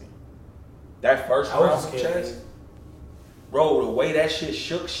for Easy. That first I round was from scared. Chess. Bro, the way that shit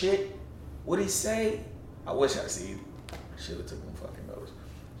shook shit, what'd he say? I wish I see. Should have took them fucking notes.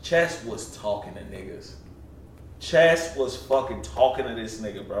 Chess was talking to niggas. Chess was fucking talking to this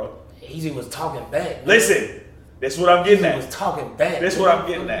nigga, bro. Easy was talking back. Listen, that's what I'm getting Easy was at. talking back. This nigga. what I'm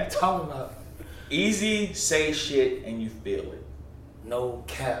getting What you at. Talking about Easy say shit and you feel it. no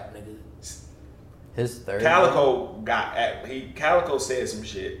cap, nigga. His third. Calico Calico said some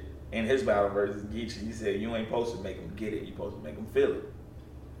shit in his battle versus Geechee. He said, you ain't supposed to make him get it, you supposed to make him feel it.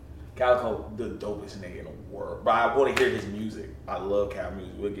 Calico, the dopest nigga in the world. But I want to hear his music. I love Cal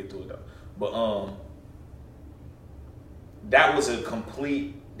music. We'll get to it though. But that was a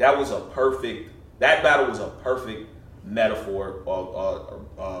battle was a perfect metaphor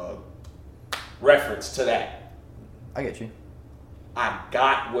or reference to that. I get you. I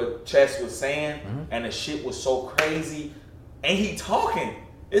got what Chess was saying, and the shit was so crazy. And he talking.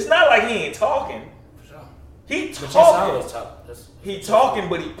 It's not like he ain't talking. For sure. He But Chess talking. always talk. He talking,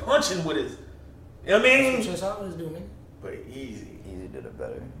 but he punching with his. You know what I That's what mean? Chess always do, nigga. But easy. Easy did it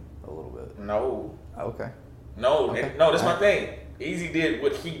better. A little bit. No. Okay. No, Okay. nigga. No, that's my thing. Easy did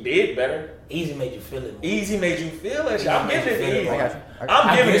what he did better. Easy made you feel it. Easy made you feel that shit. I'm Easy giving it made you to feel Easy. it. I got you. I'm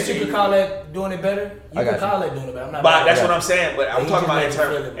I giving it guess to you could you. call that doing it better. You I got could you. call that doing it better. I'm not. But that's Yeah. what I'm saying. But I'm He talking just about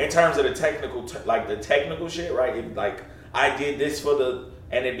made you feel it. in terms of the technical, like the technical shit, right? It, like I did this for the,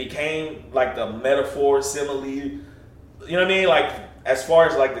 and it became like the metaphor, simile. You know what I mean? Like as far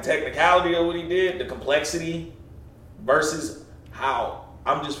as like the technicality of what he did, the complexity versus how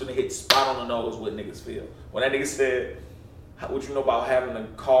I'm just gonna hit spot on the nose what niggas feel. When that nigga said, "What you know about having a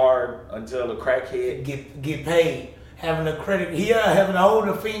card until the crackhead?" get paid. Having a credit, having to hold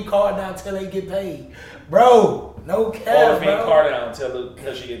the fiend card down until they get paid, bro. No cap, Hold the bro. fiend card out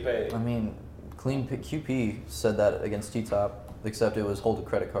until she get paid. I mean, Clean QP said that against T-Top, except it was hold a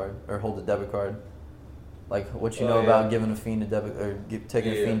credit card or hold a debit card. Like what you Oh, know yeah. about giving a fiend a debit or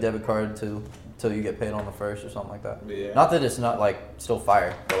taking Yeah. a fiend debit card till you get paid on the first or something like that. Yeah. Not that it's not like still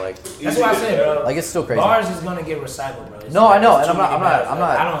fire, but like That's what I said, bro. like it's still crazy. Bars is gonna get recycled, bro. It's No, I know, it's and too I'm many not bars.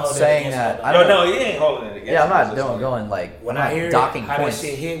 Like, I don't not hold saying against that. it, I though. No, he ain't holding it against. Yeah, I'm him. not It's just doing going like When I'm I not hear docking it, how points. that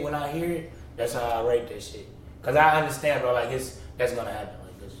shit hit, when I hear it, that's how I rate that shit. Cause I understand, bro. Like that's gonna happen.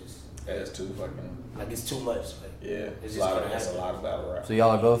 Like it's just Yeah, it's too fucking. like it's too much. Like, Yeah, It's it's just a lot gonna of that's a happen. lot of battle rap. So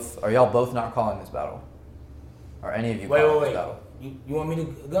y'all both not calling this battle? Are any of you wait, calling wait, this wait. battle? You want me to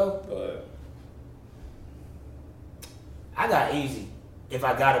go? But I got Easy. If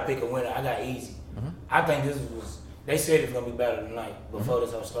I gotta pick a winner, I got Easy. I think this was. They said it's gonna be better tonight before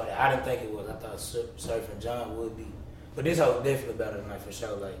this whole started. I didn't think it was. I thought Surf and John would be, but this whole definitely better tonight for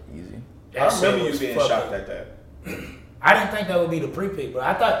sure. Like Easy. that I shit remember you was being fucking- shocked at that. I didn't think that would be the pre-pick, bro.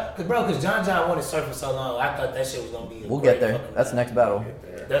 I thought, cause John wanted Surf for so long. I thought that shit was gonna be. We'll get there. That's the next battle.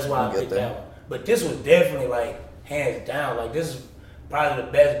 That's why We'll I get picked there. that one. But this was definitely like hands down. Like this is probably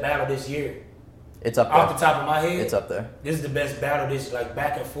the best battle this year. It's up Off there. the top of my head, It's up there. This is the best battle. This like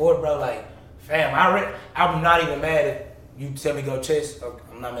back and forth, bro. Like, fam, I'm not even mad You tell me go chest, okay,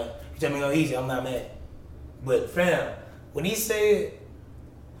 I'm not mad. You tell me go easy, I'm not mad. But fam, when he said,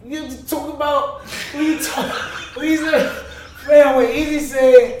 you talk about when he said, fam, when Easy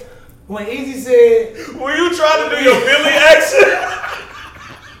said, were you trying to do your Billy accent?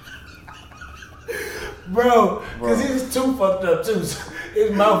 Bro, because he was too fucked up too. So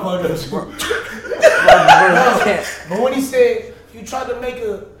his mouth fucked up too. But when he said, you tried to make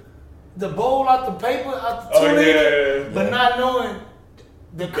the bowl out the paper, out the 2 liter, but not knowing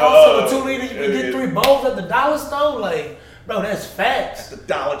the cost of a 2 liter, you can get 3 bowls at the dollar store. Like, bro, that's facts. The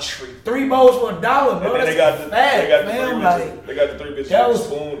Dollar Tree. 3 bowls for $1, bro. And then That's they got the fact, they got the 3 bitches with the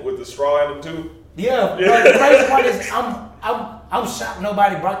spoon with the straw in them too. Yeah, but the crazy part is I'm shocked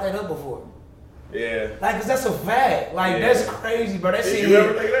nobody brought that up before. Yeah. Like, cause that's a fact. Like, that's crazy, bro. That shit. You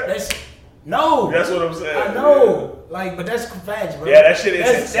ever think that? No. That's what I'm saying. I know. Yeah. Like, but that's facts, bro. Yeah, that shit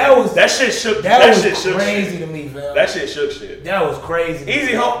is. That shit shook. That was shit crazy shook to me, fam. That shit shook shit. That was crazy.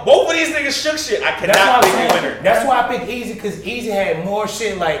 Easy home. Both of these niggas shook shit. I cannot pick a winner. That's why I picked Easy, cause Easy had more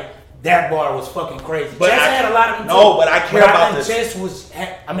shit. Like, that bar was fucking crazy. But Chess had a lot of them. No, but I care about this. Chess was.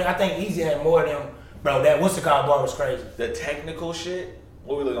 I think Easy had more of them. Bro, that what's the called bar was crazy. The technical shit.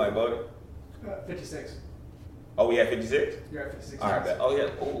 What we looking like, Bodie? 56. Oh, we at 56? You're at 56. All right, bet. Oh yeah.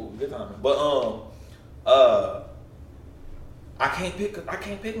 Oh, good time. But I can't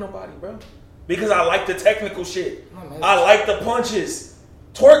pick nobody, bro. Because I like the technical shit. I like the punches.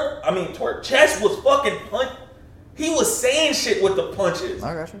 Chess was fucking punch. He was saying shit with the punches.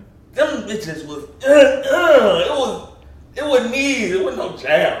 I got you. Them bitches was it was knees. It wasn't no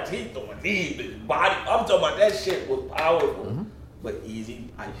jabs. He throwing knees, his body. I'm talking about that shit was powerful. Mm-hmm. But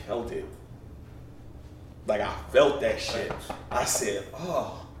Easy, I felt it. Like, I felt that shit. I said,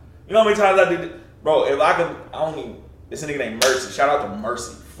 oh. You know how many times I did it? Bro, if I could, this nigga named Mercy. Shout out to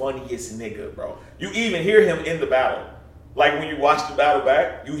Mercy. Funniest nigga, bro. You even hear him in the battle. Like, when you watch the battle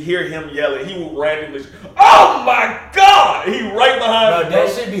back, you hear him yelling. He will randomly, oh my God! He right behind me, bro.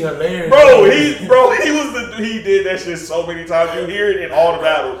 That should be hilarious. He did that shit so many times. You hear it in all the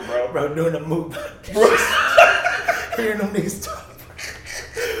battles, bro. Bro, doing the move. Bro. Hearing them niggas talk.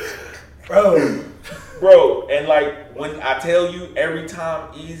 Bro, and like, when I tell you, every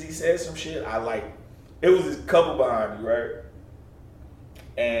time Easy says some shit, it was this couple behind me, right?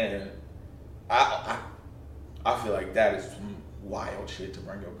 And I feel like that is some wild shit to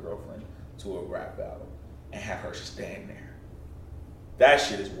bring your girlfriend to a rap battle and have her stand there. That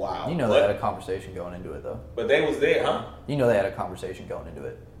shit is wild. You know they had a conversation going into it, though. But they was there, huh? You know they had a conversation going into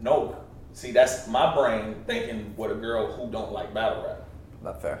it. No. See, that's my brain thinking with a girl who don't like battle rap.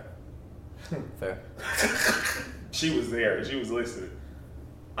 Not fair. Fair. She was there. She was listening.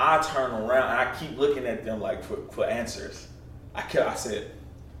 I turn around and I keep looking at them like for answers. I said,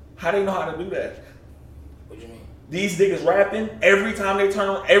 how do you know how to do that? What do you mean? These niggas rapping, every time they turn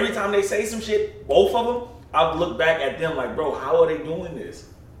around, every time they say some shit, both of them, I look back at them like, bro, how are they doing this?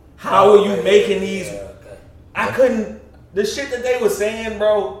 How are you making these? Okay. I couldn't, the shit that they were saying,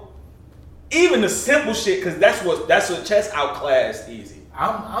 bro, even the simple shit, because that's what Chess outclassed Easy.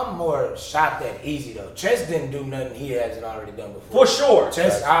 I'm more shocked at Easy though. Chess didn't do nothing he hasn't already done before. For sure.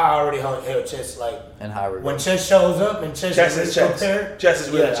 Chess, I already held Chess like. And high regard. When Chess shows up and Chess is prepared. Chess is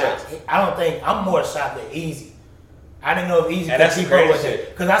really Chess. I don't think I'm more shocked at Easy. I didn't know if Easy could keep up with it.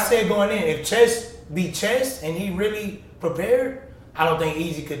 Because I said going in, if Chess be Chess and he really prepared, I don't think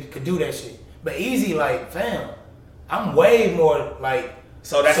Easy could do that shit. But Easy, like, fam, I'm way more like.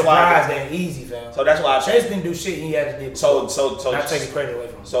 So that's surprised than Easy, fam. So that's why Chess didn't do shit he had to do. So not taking credit away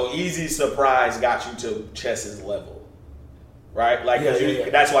from him. So Easy's surprise got you to Chess's level, right? Like,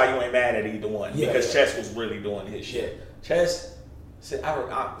 that's why you ain't mad at either one because Chess was really doing his shit. Chess, I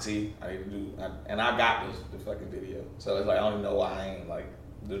need to do, and I got the fucking video, so it's like I don't even know why I ain't like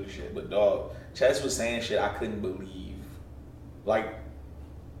do the shit. But dog, Chess was saying shit I couldn't believe, like,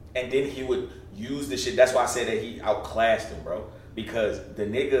 and then he would use the shit. That's why I said that he outclassed him, bro. Because the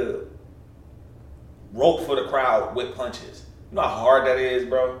nigga wrote for the crowd with punches. You know how hard that is,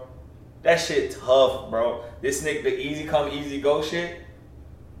 bro? That shit tough, bro. This nigga, the easy come, easy go shit,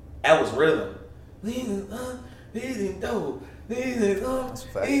 that was rhythm. Easy go.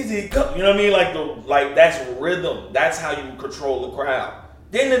 Easy come. You know what I mean? Like that's rhythm. That's how you control the crowd.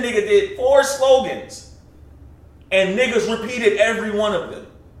 Then the nigga did 4 slogans. And niggas repeated every one of them.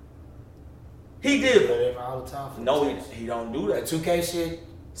 He did. All the time no, he don't do that. The 2K shit.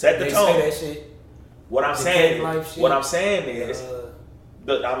 Set the tone. Say that shit. What I'm saying is,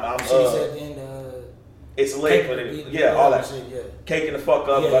 it's late for the all that shit. Caking the fuck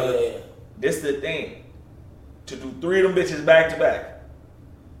up. This the thing. To do 3 of them bitches back to back.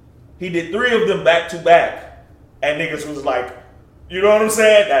 He did 3 of them back to back. and niggas was like, you know what I'm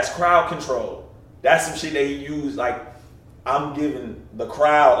saying? That's crowd control. That's some shit that he used. Like, I'm giving the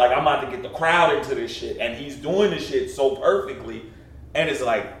crowd, like, I'm about to get the crowd into this shit, and he's doing this shit so perfectly. And it's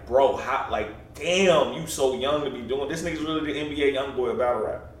like, bro, how, like, damn, you so young to be doing this. Nigga's really the NBA young boy of battle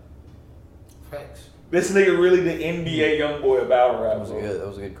rap. Facts. This nigga really the NBA young boy of battle rap. That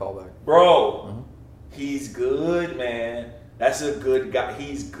was a good callback. Bro, he's good, man. That's a good guy.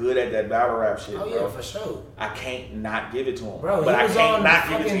 He's good at that battle rap shit, Oh, bro. yeah, for sure. I can't not give it to him. Bro, but he I was can't on not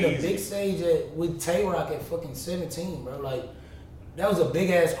give it fucking to the Easy. big stage with Tay-Rock at fucking 17, bro. Like, that was a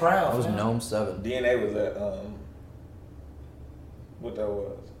big-ass crowd. That was fam. Gnome 7. DNA was at, what that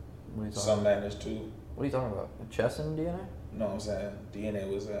was? What are you talking Some about? Madness 2. What are you talking about? Chess and DNA? No, I'm saying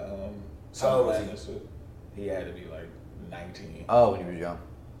DNA was at, How Some old was he? Madness 2. He had to be like 19. Oh, when he was young.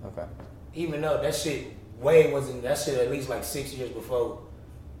 Okay. Even though that shit wasn't, that shit at least like 6 years before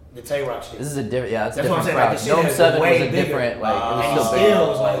the Tay-Rock shit. This is a different, yeah, it's a That's what I'm different saying, like, crowd. the shit Gnome has 7 was way a bigger. different, like, and it he was still still big.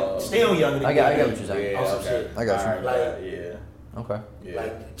 was like, still younger than I get me. what you're saying. On some shit. I got you. Alright, Like- yeah. Okay. Yeah.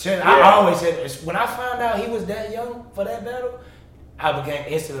 Like, I always said, when I found out he was that young for that battle, I became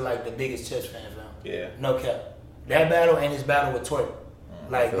instantly like the biggest Chess fan, fam. Yeah. No cap. That battle and his battle with Twerk.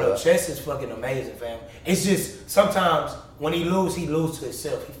 Like, feel bro, that. Chess is fucking amazing, fam. It's just, sometimes when he lose to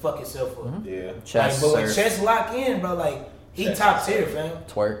himself. He fuck himself up. Yeah. Chess, Like, but when surf, Chess lock in, bro, like, he Chess top is tier, surf. fam.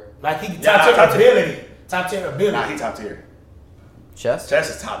 twerk. Like, he Yeah, top tier top tier. ability. Top tier ability. Nah, he top tier. Chess?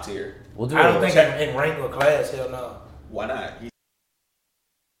 Chess is top tier. We'll do I it. don't think in rank or class, hell no. Why not? He's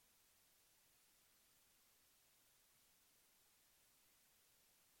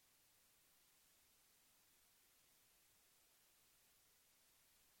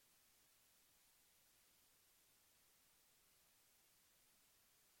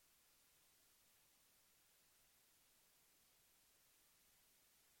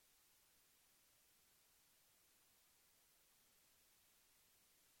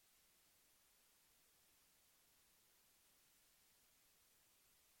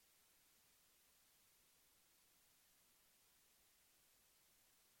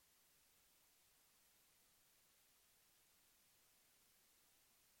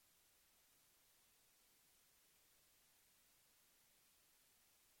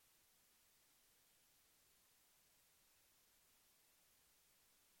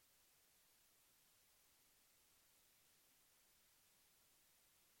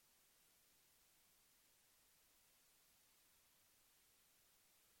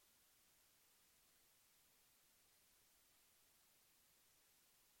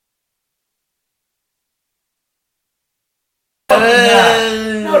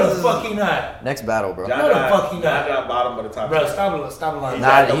No, the fuck he not. Next battle, bro. No, the fuck he not. John bottom of the top. Bro, 10. stop lying. Nah,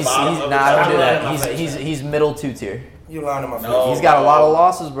 at the he's bottom of the nah, top. don't do Stop lying in that. my He's face, he's man. he's middle 2 tier. You lying to my face. No. He's got a lot of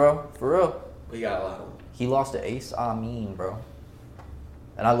losses, bro. For real. We got a lot of them. He lost to Ace Amin, bro.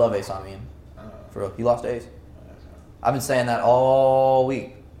 And I love Ace Amin. For real. He lost to Ace. I've been saying that all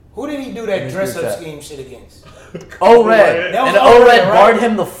week. Who did he do In that his dress group up chat. scheme shit against? O-Red. That was And O-Red, O-Red right? barred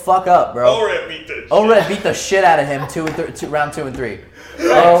him the fuck up, bro. O-Red beat the shit. O-Red beat the shit out of him round 2 and 3.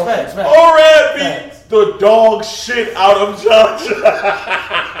 Facts. O-Red beat Facts. the dog shit out of John.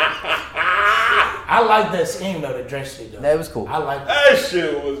 I like that scheme though, the dress shit though. That was cool. I like that. That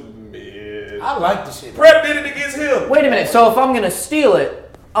shit was mid. I like the shit. Prep did it against him. Wait a minute. So if I'm gonna steal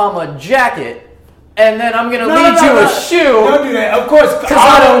it, I'm a jacket, and then I'm gonna lead you a shoe. Don't do that. Of course, Because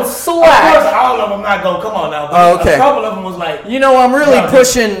I don't Of slack. course, all of them not go. Come on now. Oh, okay. A couple of them was like, You know I'm really No,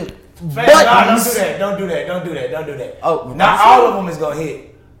 pushing "Fam, nah, buttons. don't do that. Oh, not all of them is gonna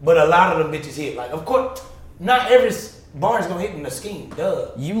hit, but a lot of them bitches hit. Like, of course, not every bar is gonna hit in the scheme. Duh.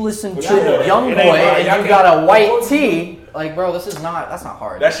 You listen Y'all know to that. Young It Boy ain't right. and Y'all you can't- got a white of course tee. Like, bro, that's not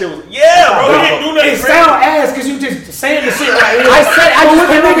hard. That shit was, yeah, bro. He didn't do nothing. It sound ass because you just saying the shit right here. I said I But just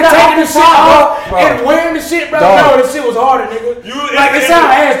with the came nigga up taking the with shit that off bro. and wearing the shit, bro. Dog. No, this shit was harder, nigga. Like, it sound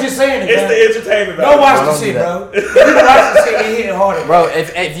ass just saying it, It's man. the entertainment Go value. watch Bro, the don't shit, do bro. If you watch the shit, it hit harder. Bro,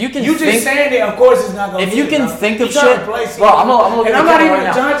 if you can You just think, saying it, of course it's not gonna if you hit, can bro. think You of trying to shit, play bro, I'm looking and at I'm the not camera even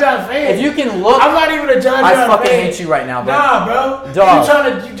right a now. John fan. If you can look, I'm not even a John I fan. fucking hate you right now, bro. Nah, bro. Dog. You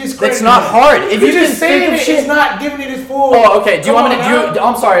trying to discredit It's not me. hard. If you just can think saying of it, shit- it's not giving it its full. Oh, okay. Do you Come want me to on do? now.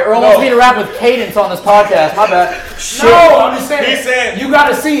 I'm sorry. Earl wants me to rap with cadence on this podcast. My bad. Shit. No, I'm just saying. He's saying- you got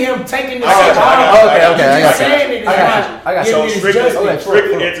to see him taking this I got shit you, I hard. got you, Okay, okay, I You got you. saying it, I got it's you. not I got you. So giving it its strictly, justice. Okay,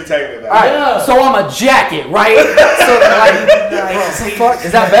 strictly entertainment All right. value. Yeah. So I'm a jacket, right? So like, fuck,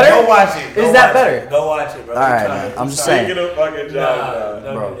 is that better? Go watch it. Go Is that watch better? it. Go watch it, bro. All right, You man. trying- I'm just you saying. Speaking of fucking trying- John, Nah,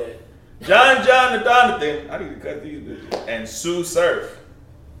 don't Bro. do that. John the Donathan. I need to cut these bitches. And Sue Surf.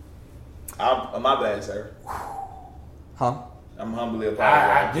 My bad, sir. Huh? I'm humbly I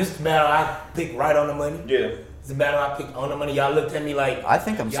apologizing. just battle, I picked right on the money. Yeah. It's the battle I picked on the money. Y'all looked at me like. I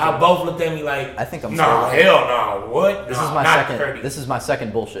think I'm. Y'all both looked at me like. I think I'm. Nah, hell no. What? This Nah, is my not second. 30. This is my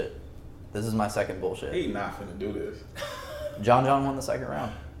second bullshit. This is my second bullshit. He not finna do this. John won the second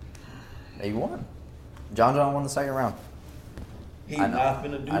round. He won. John won the second round. He I know. not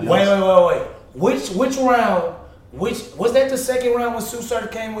finna do I this. know. Wait. Which round? Which was that? The second round when Sue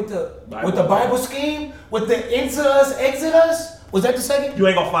started came with the Bible scheme with the into us, exit us. Was that the second? You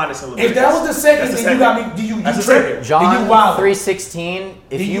ain't gonna find this in If that was the second, That's then the you second. got me. You That's the tripping. second. John Then you wild. 316.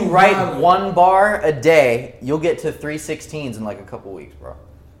 If Then you you write wild. one bar a day, you'll get to 316s in like a couple weeks, bro.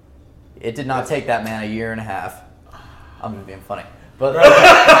 It did not take that man a year and a half. I'm just being funny. But now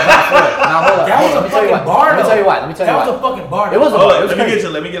hold up. That was Let a me tell you fucking what. bar. Let me tell you what. Let me tell you That what. was a fucking bar. It was a Hold bar. on, It was let me crazy.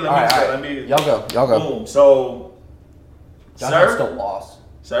 get let me All right, all let right. me. Y'all go. Boom. So, John Surf, still lost.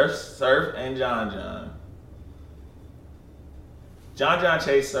 Surf, and John. John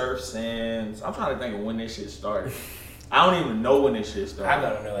chased Surf since I'm trying to think of when this shit started. I don't even know when this shit I started.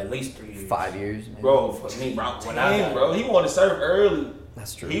 gotta know at least 3 years. 5 years, maybe. Bro, For me, around when I 10, got- bro. He wanted to serve early.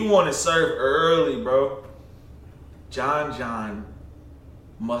 That's true. He wanted to serve early, bro. John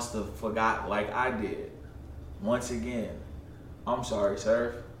must have forgot like I did. Once again, I'm sorry,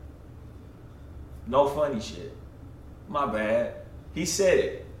 Surf. No funny shit. My bad. He said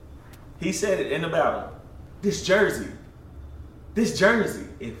it. He said it in the battle. This jersey.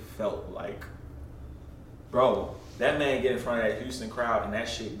 It felt like, bro, that man get in front of that Houston crowd and that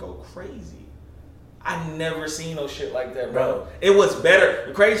shit go crazy. I never seen no shit like that, bro. It was better.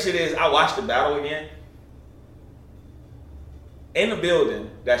 The crazy shit is, I watched the battle again. In the building,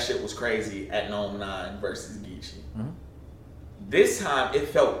 that shit was crazy at Gnome 9 versus Geechee. Mm-hmm. This time, it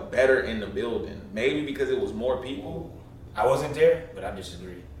felt better in the building. Maybe because it was more people. I wasn't there, but I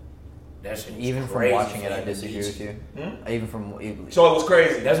disagree. That shit was Even from crazy watching it, for I him to disagree beat with you. Hmm? So So it was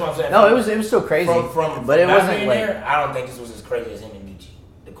crazy. That's what I'm saying. no, it was still crazy. From but it not wasn't being like. there, I don't think this was as crazy as him and Geechee.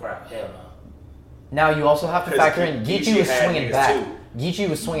 The crowd, hell no. Now you also have to 'Cause factor in Geechee Geechee was had swinging niggas back. too. Geechee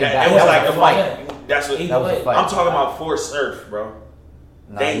was swinging That- back. it was That like was a fight. That's what. That was a fight. I'm talking about for Surf, bro.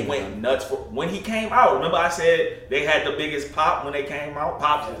 Nah, They even went then. nuts for when he came out. Remember I said they had the biggest pop when they came out?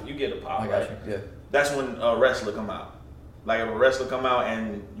 Pops, you get a pop, I right? got you. Yeah. That's when a wrestler come out. Like if a wrestler come out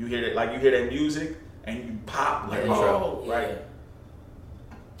and you hear that, like you hear that music and you pop like, Yeah, oh, Yeah. right.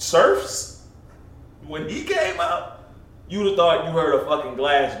 Surfs, when he came out, you'd have thought you heard a fucking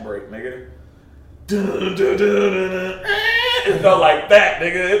glass break, nigga. Dun, dun, dun, dun, dun. It felt like that,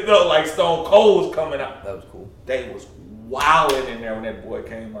 nigga. It felt like Stone Cold was coming out. That was cool. They was wilding in there when that boy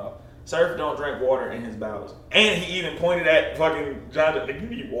came out. Surf don't drink water in his battles. And he even pointed at fucking John, nigga, you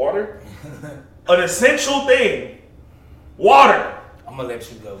need water? An essential thing. Water. I'm gonna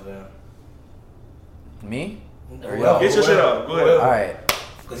let you go, man. Me? Or Well, y'all? Get your shit up. Go ahead. well, All right.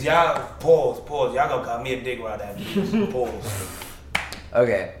 Cause y'all pause. Y'all gonna call me a dick right after this. Pause.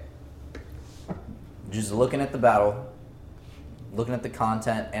 Okay. Just looking at the battle, looking at the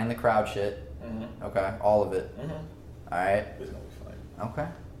content and the crowd shit. Mm-hmm. Okay, all of it. Mm-hmm. All right. It's gonna be funny. Okay.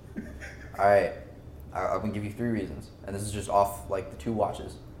 All right. I'm gonna give you 3 reasons, and this is just off like the 2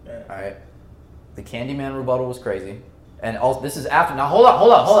 watches. Yeah. All right. The Candyman rebuttal was crazy, and also this is after. Now hold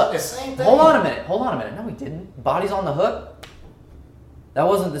up. The same thing. Hold on a minute. No, he didn't. Bodies on the hook. That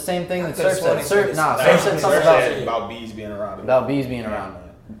wasn't the same thing that Surf said. Surf said something about bees being around. about bees being around.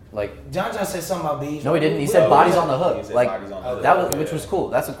 Like John said something about bees. no, he didn't. He said bodies on the He hook. said Like bodies on the hook. that was, Yeah. which was cool.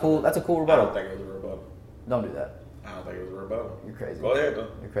 That's a cool I rebuttal. don't think it was a rebuttal. Don't do that. I don't think it was a rebuttal. You're crazy. Go ahead, though.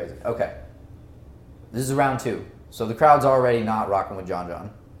 You're crazy. Okay. This is round 2. So the crowd's already not rocking with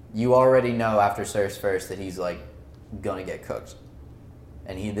John. You already know after Surf's first that he's like gonna get cooked.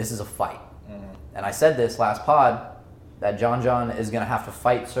 And this is a fight. Mm-hmm. And I said this last pod that John is gonna have to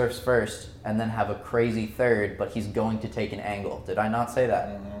fight Surf's first and then have a crazy third, but he's going to take an angle. Did I not say that?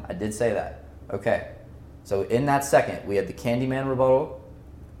 Mhm. I did say that. Okay. So in that second, we had the Candyman rebuttal.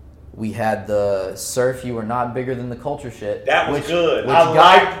 We had the Surf, you are not bigger than the culture shit. That was good. Which I got,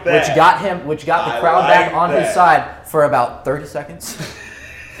 liked that. Which got the I crowd back liked on his that. side for about 30 seconds.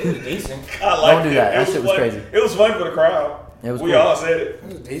 It was decent. I liked Don't do it. that. It That shit was fun. crazy. It was fun for the crowd. It was we cool. all said it. It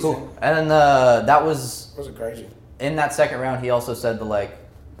was decent. Cool. And then that was Was it crazy? in that second round. He also said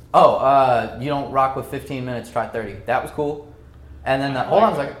you don't rock with 15 minutes, try 30. That was cool. And then hold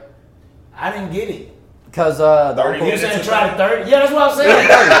on a second, I didn't get it. because 30 You minutes. saying try to 30? Yeah, that's what I'm saying. Are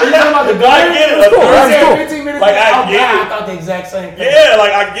you talking about the gun? I get it. That's cool. You That's said cool. 15 minutes? Like, I Oh, get God, it. I thought the exact same thing. Yeah,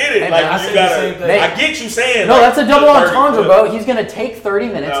 like I get it. Hey, like man, I you said the gotta. same thing. I get you saying. no, like, that's a double the 30 entendre, clip. bro. He's gonna take 30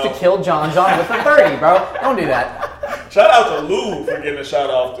 minutes No. to kill John with a 30, bro. Don't do that. Shout out to Lou for getting a shot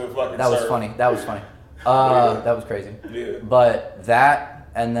off to fucking. That was Surf. funny. That was funny. That was crazy. Yeah. But that,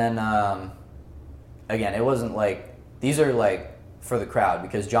 and then again, it wasn't like these are like for the crowd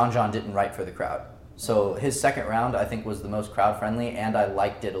because John didn't write for the crowd. So his second round, I think, was the most crowd friendly, and I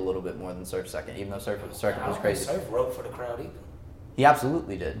liked it a little bit more than Surf's second, even though Surf was crazy. Surf wrote for the crowd either. He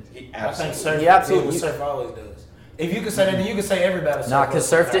absolutely did. I think Surf He absolutely- did what Surf always does. If you can say that, then you can say every battle. Nah, because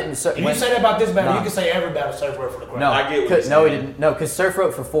Surf wrote for the crowd. didn't. Sur- If you when- say that about this battle, Nah. you can say every battle Surf wrote for the crowd. No, I get what you're no, he saying. didn't. No, because Surf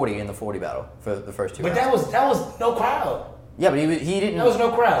wrote for 40 in the 40 battle for the first two. But rounds. that was no crowd. Yeah, but he didn't. That was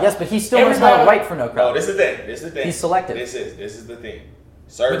no crowd. Yes, but he still Every knows how to battle- write for no crowd. No, this is the thing. He's selective. This is the thing.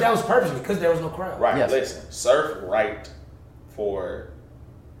 Surf. But that was purposely because there was no crowd. Right. Yes. Listen, Surf write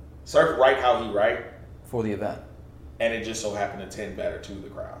how he write, for the event. and it just so happened to tend better to the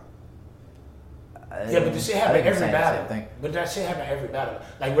crowd. Yeah, but the shit I happened think you're every saying the battle. same thing. But that shit happened every battle.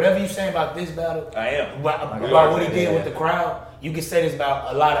 Like whatever you saying about this battle, I am. about what he did Yeah. with the crowd, you can say this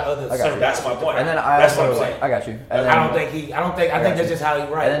about a lot of other. I got you. Surf That's battles my with the point. And then crowd. I That's also, what I'm saying. I got you. And I then, don't think I think that's just how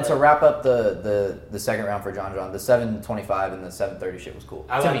he writes. And then to wrap up the second round for John, the 725 and the 730 shit was cool.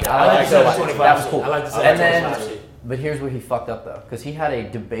 I To like me, that. I like the that. 725 That was shit. cool. I like the And then, 725 shit. but here's where he fucked up though, because he had a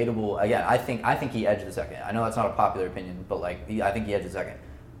debatable. Again, I think he edged the second. I know that's not a popular opinion, but like I think he edged the second.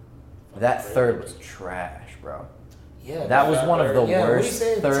 That third was trash, bro. Yeah, That was one of the what he worst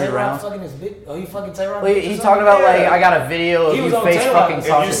said, third Tay-Rock rounds. fucking his bitch. Oh, he fucking Tay-Rock. Well, bitch or he something? talking about like Yeah. I got a video of He was you on face Tay-Rock. fucking If If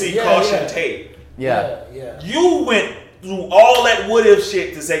you caution. see Yeah, caution yeah. tape, Yeah. Yeah. you went through all that what if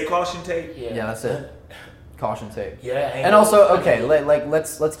shit to say caution tape. Yeah, that's it. Caution tape. Yeah. that ain't And good. also, okay,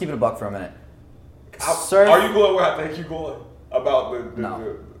 let's keep it a buck for a minute. Surf. Are you going where I think you're going about the No.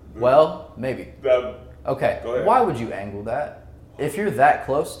 the- Well, maybe. the- Okay. Go ahead. Why would you angle that? If you're that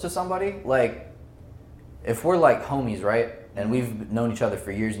close to somebody, like, if we're like homies, right, and we've known each other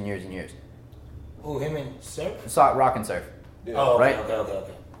for years and years and years, Who, him and Surf? rock and surf. yeah. Oh, okay, Right.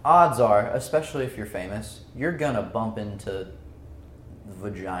 okay. Odds are, especially if you're famous, you're gonna bump into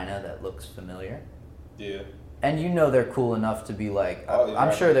vagina that looks familiar. Yeah. And you know they're cool enough to be like, Oh, yeah, I'm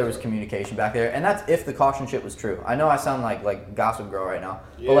right. sure there was communication back there, and that's if the caution shit was true. I know I sound like Gossip Girl right now,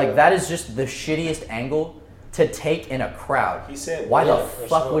 Yeah. but like that is just the shittiest angle to take in a crowd. He said, Why yeah, the for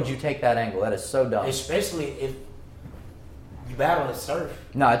fuck sure. would you take that angle? That is so dumb. Especially if you battle in Surf.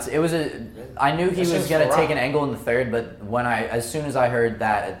 No, it was a. I knew he That was shit's gonna for take rock. an angle in the third, but as soon as I heard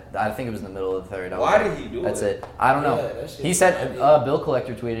that, I think it was in the middle of the third. I was Why like, did he do That's it? it. I don't know. Yeah, that shit He is said, heavy. Bill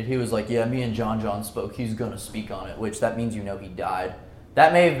Collector tweeted. He was like, "Yeah, me and John spoke. He's gonna speak on it," which that means he died.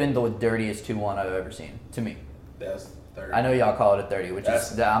 That may have been the dirtiest 2-1 I've ever seen to me. That's 30. I know y'all call it a 30, which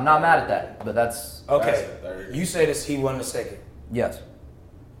That's- is I'm not mad at that, but that's Okay, That's a third. you say this. He won the second. yes.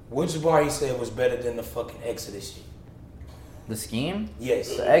 Which bar he said was better than the fucking Exodus shit? The scheme,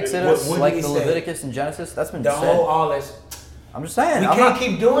 Yes. the Exodus, What did like he the say? Leviticus and Genesis, that's been The said. whole all that. I'm just saying. We I'm can't not-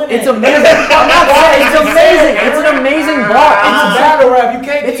 keep doing it. It's amazing. I'm not saying it's amazing. It's an amazing bar. It's a battle rap. You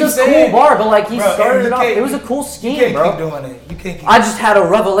can't It's keep a saying. cool bar, but like he Bro, started you it off. can't- It was a cool You scheme, can't bro. keep doing it. You can't keep. I just had a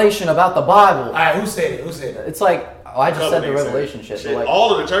revelation about the Bible. All right, who said it? Who said it? It's like I just Couple said the niggas revelation shit. But like,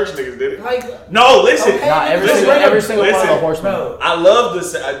 All of the church niggas did it. Like, No, listen. Okay. not every Listen, single listen, one of the listen, horsemen. bro, I love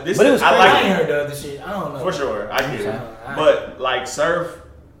this. This But it was I I like ain't it. heard the other shit. I don't know. For sure. I get it. Yeah. But like Surf,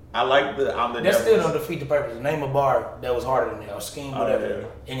 I like I'm the That still devil. don't defeat the purpose. Name a bar that was harder than that, or scheme, Oh, whatever.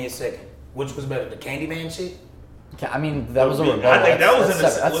 yeah. In his second, which was better, the Candyman shit? I mean, that was a rebuttal. I think that was That's in the.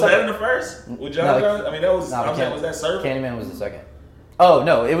 separate. Was That's that in the separate. first? With No, John? I mean, that was. No, I'm saying, was that Surf? Candyman was the second. Oh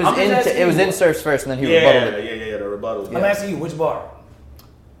no, it was I'm just asking it was you. in Surf's first, and then he Yeah, rebutted it. yeah, the rebuttal. I'm asking you, which bar?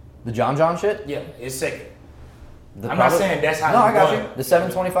 The John shit. Yeah, it's second. The I'm not probably- saying that's how No, you I got won. you. The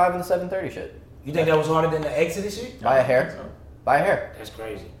 725 and the 730 shit. You think that was harder than the Exodus shit? By a hair. By a hair. That's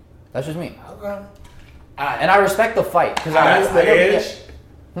crazy. That's just me. Okay. All right. And I respect the fight because That's I the know- edge.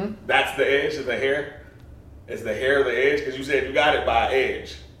 Hmm? That's the edge of the hair. It's the hair of the edge because you said you got it by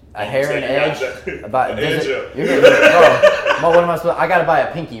edge. A You hair said and you got edge. the- About the does edge it, up. you're gonna, bro. What am I supposed? I gotta buy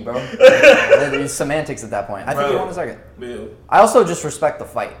a pinky, bro. It's semantics at that point. I think Bro. you won a second. Bill. I also just respect the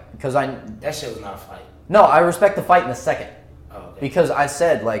fight because that shit was not a fight. no, I respect the fight in the second Oh, okay. because I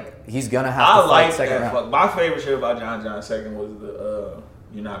said like he's gonna have I to fight like second that. round. Fuck. My favorite shit about John second was the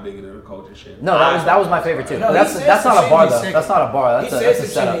you're not bigger than the culture shit. No, that was my favorite too. No, But he that's said that's some not a shit bar in though. second. That's not a bar. That's He a said that's a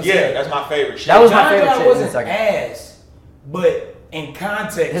some setup. shit in Yeah, that's my favorite shit. That was my John favorite John shit in wasn't second. ass, but in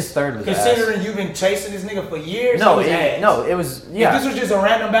context, His third was considering you've been chasing this nigga for years. No, he was ass. no, it was If yeah. this was just a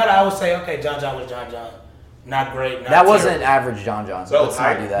random battle, I would say, okay, John was John. Not great. Not That wasn't terrible. average John. So, Let's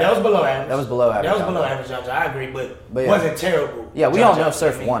not do that. That was below average. That was below average That was John below John. average John. I agree, but But yeah. wasn't terrible. Yeah, we John all know John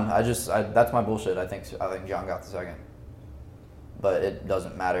Surf to me. won. That's my bullshit. I think John got the second, but it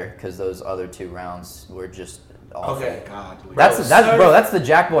doesn't matter because those other two rounds were just awful. Okay. God, That's Bro, that's Surf- bro. That's the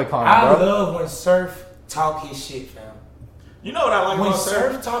Jack Boy I comment, bro. love when Surf talk his shit, fam. you know what I like When about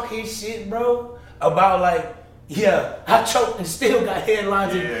Surf? Surf talk his shit, bro, about like, yeah, I choked and still got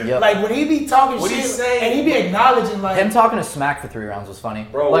headlines. Yeah. Yep. Like when he be talking What he shit say? and he be acknowledging like, Him talking to Smack for 3 rounds was funny.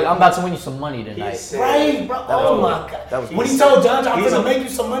 Bro, like, I'm about to win you some money he tonight. said- right, bro. That Oh was- my god. that was when he cool. told John, I'm He's gonna a- make you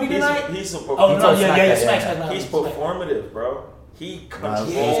some money tonight. He's a Oh no, told yeah, Smack yeah, that, Smack, yeah. Smack. He's performative, bro. He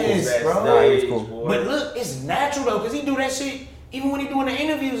controls Yes, that bro. Nah, he was stage, cool. boy. But look, it's natural though, cause he do that shit even when he doing the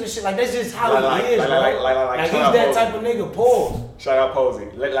interviews and shit. Like that's just how Like- he is, like- bro. like- Like he's shout out that Posey. type of nigga. Pause. Shout out Posey.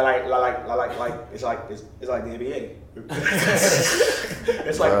 Like it's like the NBA.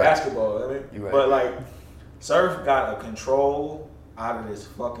 It's like Right. basketball. I mean, You're right. but like Surf got a control out of this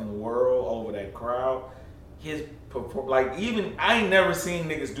fucking world over that crowd. His like even I ain't never seen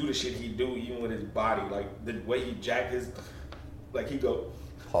niggas do the shit he do even with his body. Like the way he jack his like he go.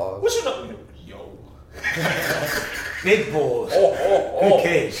 Pause. What you know? Yo. Big balls. Oh. Good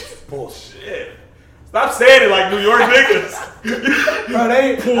cage. Pause. Shit. Stop saying it like New York niggas. Bro,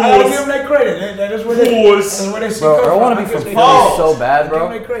 I gotta give him that credit. That's what they. Pause. That's where they shit Bro, come I want to I be guess from they Philly Pause. so bad, Give him bro.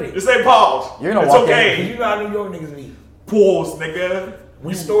 that credit. Just say pause. You're gonna it's walk in- okay. Cause you know how New York niggas be. Pause, nigga.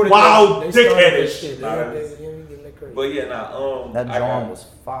 We started wild that, they started that dickheadish. shit. Nah, They give that credit. But yeah, That I John got- was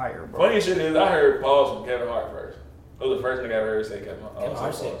fire, bro. Funny shit is I heard pause from Kevin Hart first. That was the first nigga I ever heard say Kevin Hart. Kevin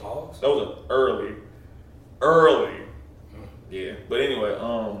Hart said pause. That was early. Yeah, but anyway,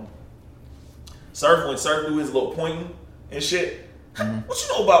 Surf when Surf do his little pointing and shit. What you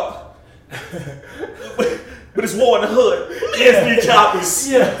know about? But it's war in the hood. ESP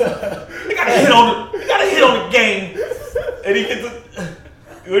choppers. Yeah. They got a hit on the game, and he gets the.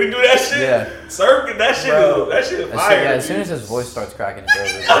 When he do that shit, Yeah. Surf get that shit. Bro. That shit is As soon, fire. yeah, as soon dude. as his voice starts cracking,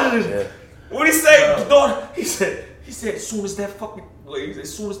 it's over. Yeah. What he say? Bro. The dog. He said as soon as that fucking,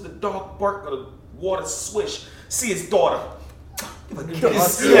 as soon as the dog bark or the water swish, see his daughter. Give a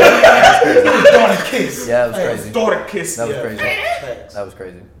kiss. Daughter kiss. Yeah, that was Hey, crazy. Daughter kiss. That was Yeah. crazy. Facts. That was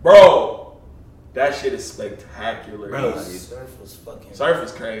crazy. Bro, that shit is spectacular. Bro, dude. Surf was fucking. Surf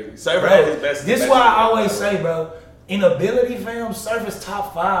is crazy. Surf Bro, had his best. this is best why I shit. always say, bro, in ability, fam, Surf is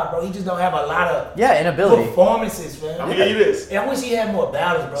top 5, bro. He just don't have a lot of Yeah, inability. performances, fam. I'm gonna give you this. Yeah, I wish he had more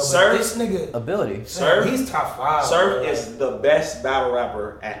battles, bro. Surf- But this nigga, Ability. Surf- he's top 5. Surf bro. is the best battle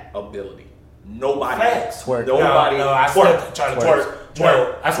rapper at ability. Nobody. Facts. Twerk. Nobody. No, I twerk. still think Charlie Twerk. Clips. Twerk.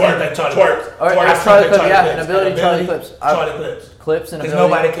 No, I still Twerk. think Charlie Twerk. Clips. All right, Twerk. I still Charlie think Clips, yeah, Clips. inability, Charlie Clips. Charlie Clips. Clips and Because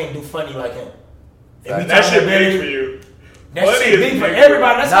ability. nobody can do funny like him. If we That talking shit ability, big for you. That Funny shit is big for big.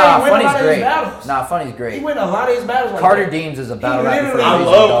 everybody. That's how Nah, he win a lot Funny's of his great. battles. Nah, Funny's He great. win a lot of his battles like Carter that. Deems is a He battle rapper for a literally- I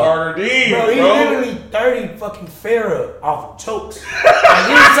reason, love dog. Carter D, Bro, he bro. literally 30 fucking Farrah off of chokes. Like,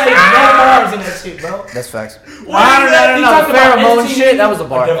 he didn't say no bars in that shit, bro. That's facts. What is that? He No, talked the about pheromone STDs. shit, that was a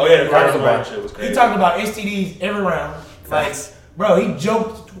bar. Oh yeah, the That was a Carter bar. D shit was crazy. He talked about STDs every round. Like, Facts. bro, he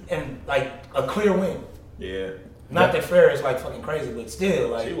joked and like a clear win. Yeah, Not that Farrah is like fucking crazy, but still,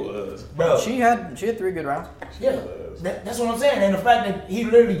 like, she was. bro. She had 3 good rounds. Yeah, that's what I'm saying. And the fact that he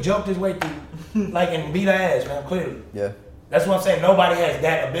literally joked his way through, like, and beat her ass, man, clearly. Yeah. That's what I'm saying. Nobody has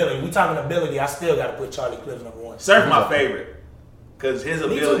that ability. We talking ability. I still got to put Charlie Clips number 1. Surf my favorite because his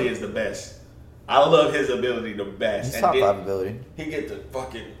Me ability too. is the best. I love his ability the best. He's top then 5 ability. He get the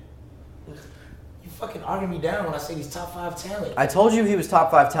fucking. You fucking argue me down when I say he's top 5 talent. I told you he was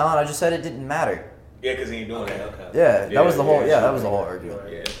top 5 talent. I just said it didn't matter. Yeah, because he ain't doing Okay, that. okay. Yeah, that was the whole. Yeah, sure. that was the whole argument.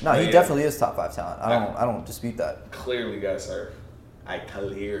 Yeah. No, he Yeah. definitely is top 5 talent. I don't dispute that. Clearly got Surf. I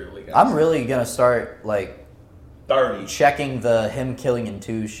clearly got. I'm Surf. really gonna start like 30. checking the him killing in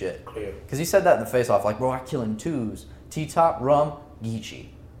 2s shit. Clear. Because he said that in the face off, like, bro, I kill in 2s. T-Top, Rum, Geechee.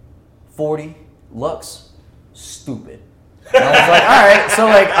 40, Lux, stupid. And I was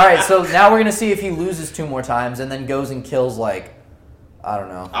like, all right, so now we're going to see if he loses 2 more times and then goes and kills, like, I don't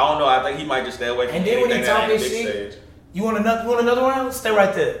know. I don't know. I think he might just stay away from And then when he anything talk that ain't this big shit, stage. You want another round? Stay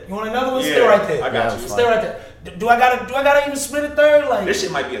right there. You want another one? Stay Yeah, right there. I got Yeah, you. it's Stay right there. Do I gotta even split a third? Like, This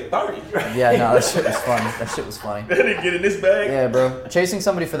shit might be a 30. Yeah, no, that shit was funny. That shit was funny. That nigga get in this bag. Yeah, bro. Chasing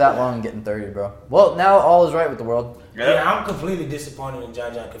somebody for that long and getting 30, bro. Well, now all is right with the world. yeah, I'm completely disappointed in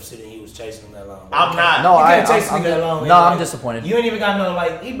John considering he was chasing him that long. I'm not. No, You I, can't chase I'm, nigga that long. no, I'm Like, disappointed. You ain't even got no,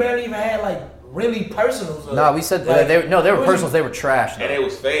 like, he barely even had, like, really personals. No, we said like, they were what personals. They were trash. And though. it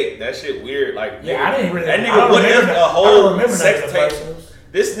was fake. That shit weird. Like, Yeah, nigga, I didn't really. That I nigga don't put remember in that. a I don't whole remember sex none of the tape. personals.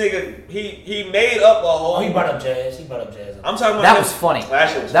 This nigga, he made up a whole. Oh, he brought up Jazz. He brought up Jazz. I'm talking about That him- was funny. That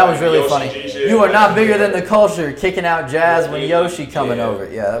shit was That was really Yoshi funny. G shit. You are not bigger than the culture. Kicking out Jazz when Yeah. Yoshi coming Yeah. over.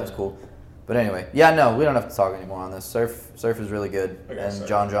 Yeah, that was cool. But anyway, yeah, no, we don't have to talk anymore on this. Surf is really good, Okay, and Surf.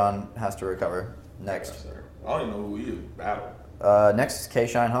 John has to recover next. I don't even know who you battle. Next is K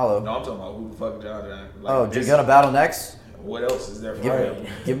Shine Hollow. No, I'm talking about who the fuck John. Like, Oh, this- you gonna battle next? What else is there for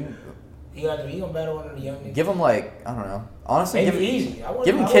Give him? He gonna battle one of the young niggas. him like I don't know. Honestly, Maybe give easy. I wouldn't-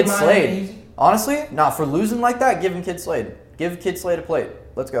 give him I Kid wouldn't mind Slade. him easy. Honestly, for losing like that, give him Kid Slade. Give Kid Slade a plate.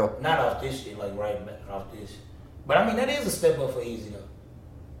 Let's go. Not off this shit, like right off this. But I mean, that is a step up for Easy though.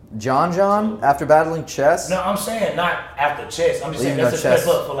 John, after battling Chess. No, I'm saying not after Chess. I'm just saying Even that's a though step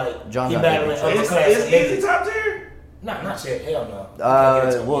Chess- up for like John he not battling even other Is class Easy niggas. top tier? Not Chess. Hell no. You can't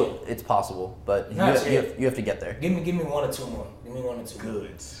get to him Well, yet. it's possible, but you Not have, you, yet. have, you have to get there. Give me one or two more. Give me one or two more.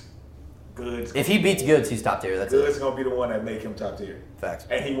 Goods. If he beats Goods, he's top tier. That's Goods it. gonna be the one that make him top tier. Facts.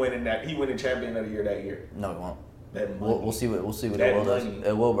 And he winning champion of the year that year. No, it won't. That money. We'll see what That it will does. money.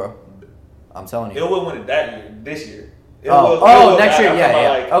 It will, bro. I'm telling It you. will win it that year, this year. It Oh, will next year, I'm yeah, talking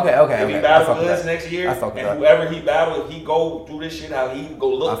yeah. about, Okay. If he I battle fuck with Goods that. next year, I fuck with and that. whoever he battle, if he go through this shit, how he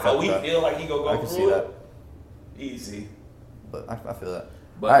go I look, fuck how with we that. feel like he go I can through see it, that. easy. But I feel that.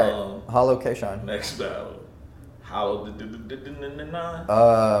 But, All right. Hollow K-Shine. Next battle, Hollow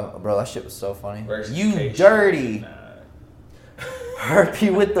Bro, that shit was so funny. versus You K-Shine. dirty. Nah.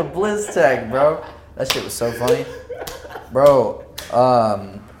 Herpy with the Blizz tag, bro. That shit was so funny. Bro,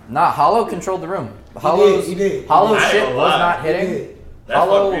 Hollow controlled the room. He did. Hollow I ain't shit gonna was lie. not He hitting. did. That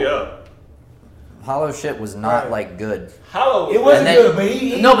fucked me up. Hollow shit was not Right. like good. Hollow. It wasn't then- good, but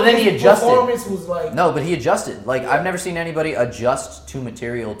he No, but then he his adjusted. Performance was like No, but he adjusted. Like I've never seen anybody adjust to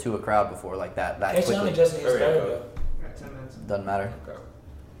material to a crowd before like that K-Shine quickly. adjusted his Hurry third up, though. Got 10 minutes. Doesn't matter. Okay.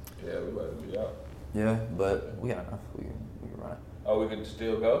 Yeah, we about to be out. Yeah, but we got enough. We can run it. Oh, we can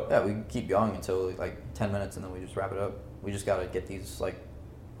still go? Yeah, we can keep going until like 10 minutes and then we just wrap it up. We just gotta get these like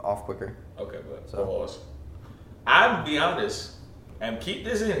off quicker. Okay, but So- pause. I'm be honest, and keep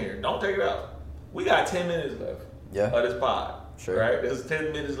this in here. Don't take it out. We got 10 minutes left Yeah, of this pod. Sure. Right? There's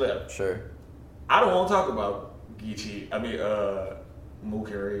 10 minutes left. sure. I don't want to talk about Geechee. I mean, Mook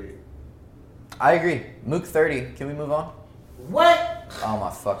and Reed. I agree. Mook 30. Can we move on? What? Oh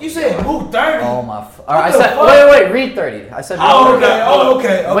my fucking. You said God. Mook 30? Oh my. All right, I the said. fuck? Wait. Reed 30. I said. Mook Oh, 30. okay. Oh,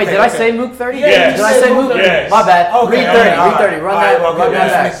 okay. Wait, okay, did I okay. say Mook 30? Yes. Did I say Mook 30? Yes. My bad. Okay, Reed 30. all right, Reed 30. Run all that. right, Run okay, that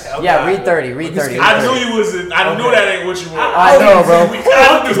back. yes. Okay, Yeah, all Reed right. 30. Reed 30. I knew you wasn't. I knew Okay. that ain't what you want. I know, bro. We knew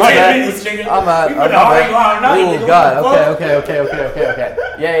My bad. 10 minutes, nigga. I'm We I'm been arguing all night, Oh nigga. God. What the fuck?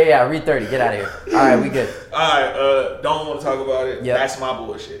 Okay. Yeah. Reed 30. Get out of here. All right, we good. Alright, don't want to talk about it. Yep. That's my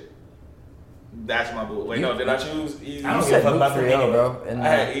bullshit. That's my bullshit. Wait, You- no, did I choose Easy? I You don't said give a fuck Mook about them 3-0, anyway. bro. In I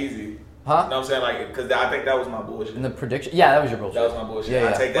had the, Easy. You huh? know what I'm saying? Like, because I think that was my bullshit. In the prediction. Yeah, that was your bullshit. That was my bullshit. Yeah.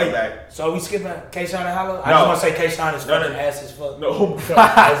 I take that Wait, back. so we skipping K-Shine and Hollow? I No. just want to say K-Shine is No, no. fucking ass as fuck. No,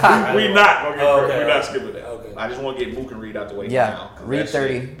 That's- we not gonna get Oh, okay, we're okay. not skipping that. Okay. I just want to get Mook and Reed out the way Yeah. now. 'cause Reed that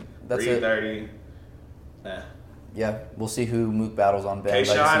 30. shit- That's Reed it. 30. Yeah. We'll see who Mook battles on Band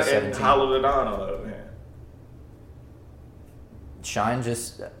K-Shine Legacy and 17. Hollow the Don on the other hand. Shine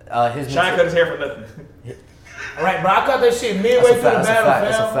just his. Shine cut his hair for nothing. All right, bro. I cut that shit midway That's a through fact. the That's a battle, fact.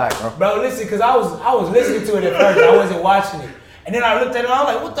 fam. That's a fact, bro. Bro, listen, because I was listening to it at first. I wasn't watching it. And then I looked at it and I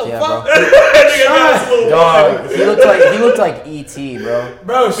was like, what the Yeah, fuck? Dog, he looked like E.T., bro.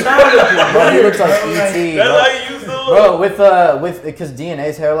 Bro, Shine looked Bro, he looks like bro. E.T., That's bro. how you used to look. Bro, with because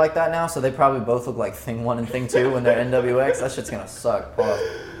DNA's hair like that now, so they probably both look like Thing 1 and Thing 2 when they're NWX. That shit's gonna suck. Pause.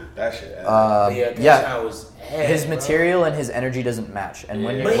 That shit. Yeah, K-Shine was ass, his bro. material and his energy doesn't match, and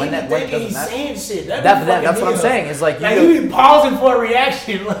when Yeah. But when he that be when it thinking doesn't he's match, saying shit. That that's what I'm saying. Is like Like, you, he be pausing for a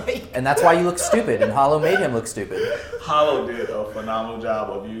reaction. Like, and that's why you look stupid. And Hollow made him look stupid Hollow did a phenomenal job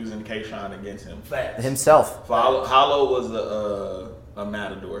of using K-Shine against him. facts. himself. Hollow was a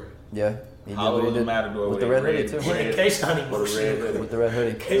matador. Yeah, he Hollow did what was he a did matador with the red hoodie too. Yeah, K-Shine he with a red bullshit. hoodie. With the red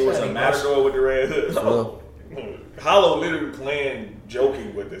hoodie. It was a matador with the red hood. Real. Hollow literally playing,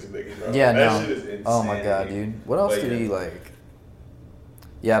 joking with this nigga, bro. Yeah, that no. shit is insane. Oh my god, dude. What else But did yeah. he like?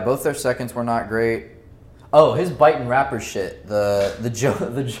 Yeah, both their seconds were not great. Oh, his biting rapper shit. The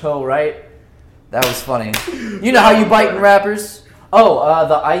Joe right? That was funny. You know how you biting rappers? Oh,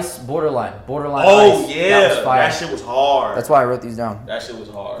 the ice borderline Oh ice. yeah, That was fire. that shit was hard. That's why I wrote these down. That shit was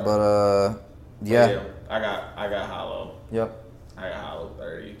hard. But yeah. I got Hollow. Yep. I got Hollow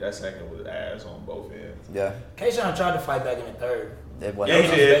 30. That second was ass on both ends. Yeah. K-Shine tried to fight back in the third. It was. Yeah,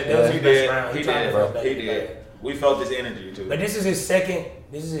 he did. that was He his best did. round. He He tried did. to fight back He in the did. third. We felt this energy too. But this is his second.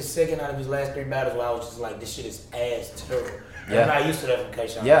 This is his second out of his last 3 battles where I was just like, this shit is ass terrible. Yeah. I'm not used to that from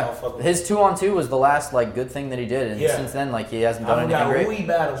K-Shine. I Yeah, don't fuck with his 2-on-2 was the last like good thing that he did, and Yeah. since then like he hasn't I done forgot anything who great. he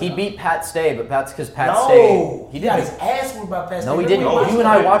battled. He now. beat Pat Stay, but Pat No, Stay. he got his ass whooped by Pat No, he Stay. didn't. Remember we You and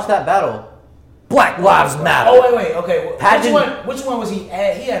watched I that? watched that battle. Black Lives Matter. Oh wait, okay. Pat Which one was he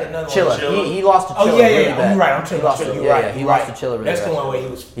at? He had another Chilla. one. Chilla. He lost to Chilla. Oh yeah, really yeah. bad. You're right. I'm He tripping. lost I'm to, tripping. yeah, You're yeah, right. he You're lost right. to Chilla really That's bad. the one where he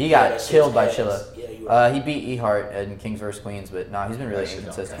was. He got that shit killed by was Chilla. ass. Yeah, you're right. He beat E-Hart in Kings vs. Queens, but nah, he's been really That shit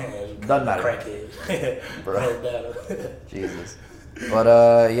don't inconsistent. Doesn't matter. Crackhead. Bro. No battle. Jesus. But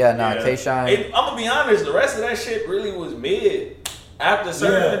yeah, Yeah. K-Shine. I'm gonna be honest. The rest of that shit really was mid. After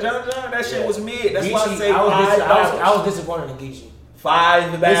Surfing and John, that shit was mid. That's why I Geechee, say I was disappointed in Geechee.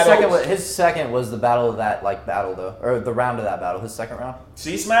 5 battles. His second was the battle of that battle though, or the round of that battle. His second round.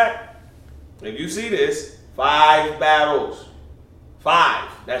 See Smack? If you see this, 5 battles. 5.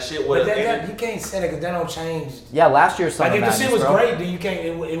 That shit would But have. you can't say that because that don't change. Yeah, last year's Summer Like if the Madness, shit was bro. great, then you can't.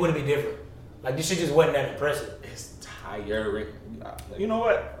 It wouldn't be different. Like this shit just wasn't that impressive. It's tiring. You know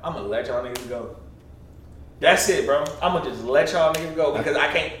what? I'm gonna let y'all niggas go. That's it, bro. I'm gonna just let y'all niggas go because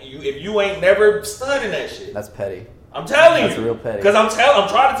I can't. If you ain't never stood in that shit, That's petty. I'm telling That's you. real petty. Because I'm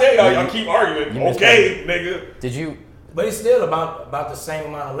trying to tell y'all. Y'all keep arguing. You Okay, nigga. Did you? But it's still about the same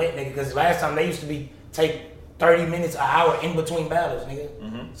amount of length, nigga. Because last time they used to take 30 minutes, an hour in between battles, nigga.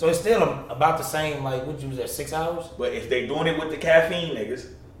 Mm-hmm. So it's still about the same. Like what you was at 6 hours? But if they doing it with the caffeine, niggas,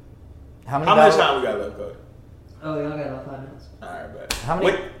 How many? how much battles- time we got left, Cody? Oh, y'all got about 5 minutes. All right, bet. How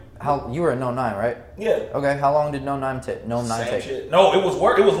many? How you were at No 9, right? Yeah. Okay. How long did No 9 take? No 9 Same take. shit. No, it was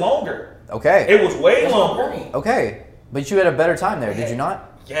work. It was longer. Okay. It was way That's my longer. point. Okay. But you had a better time there, did you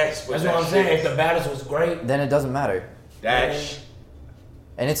not? Yes, but That's that what I'm saying. shit- If the battles was great, Then it doesn't matter.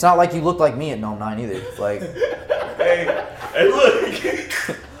 And it's not like you look like me at No 9 either. Like hey,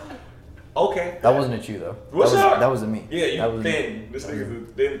 look. Okay. that wasn't at you though. What's up? That wasn't me. Yeah, that you was thin. This nigga's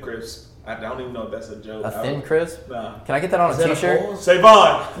a thin crisp. I don't even know if that's a joke. a thin crisp. Nah. Can I get that on is a that t-shirt? pause?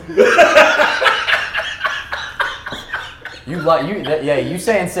 Savon. You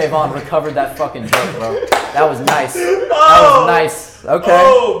saying Savon recovered that fucking joke, bro. That was nice. That Oh! was nice. Okay.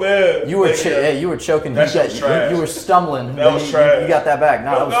 Oh man. You were Thank you. you were choking. That shit was trash. You were stumbling. That was trash. You got that back.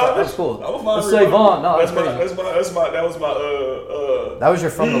 No, that was cool. That was my Let's say Vaughn. No, that's my, crazy. that was my That was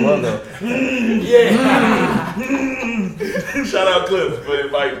your from the logo. yeah. shout out Cliff for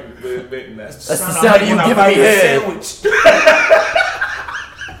inviting that. That's the sound of you when I giving buy me you a head. sandwich.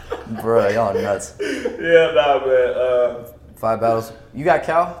 Bro, y'all are nuts. Yeah, nah, man. 5 battles. You got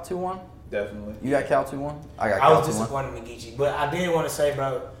Cal 2-1? Definitely. You got Cal 2-1? I got I Cal was 2-1. disappointed in Geechee, but I did want to say,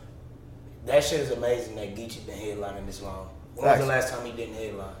 bro, that shit is amazing that Geechee been headlining this long. When was Facts. the last time he didn't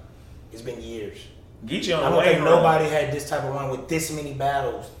headline? It's been years. Geechee on I the don't way. think nobody had this type of run with this many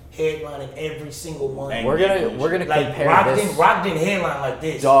battles, headlining every single one. Man. We're gonna Like compare Rock this. didn't headline like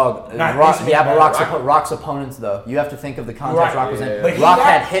this. Dog, Not Rock, this many yeah, but battles. Rock's opponents though. You have to think of the context Right, Rock was yeah. in. But he Rock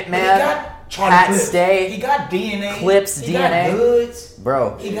got- had but he Hitman, got Charlie Pat Clips. Stay, He got DNA. Clips, he DNA. Got Goods.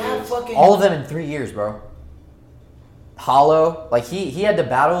 bro. He got fucking All of them in 3 years, bro. Hollow, like he had to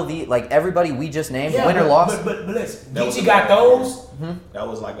battle everybody we just named, win or loss. But listen, That was Geechee a- got those. That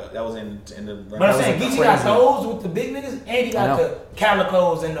was in the. But I'm saying was Geechee got crazy. those with the big niggas, and he I got know. the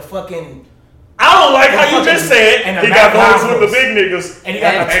Calicos and the fucking. I don't like how you just said And the he got Mac those with the Hoffmans. big niggas. And he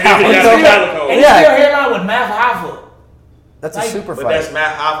got And the then he and got he the still- Calico. and he Yeah. still hairline with Math Hoffa. That's Like- a super But fight. that's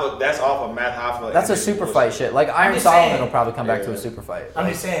Matt Hoffa. That's off of Matt Hoffa. That's a and his super bullshit. fight shit. Like Iron just Solomon saying. will probably come back to Yeah. a super fight. I'm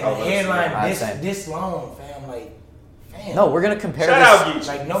just saying I the was saying, headline I'm saying. this long, fam. Like, fam. No, we're gonna compare Shout this. out Geechee.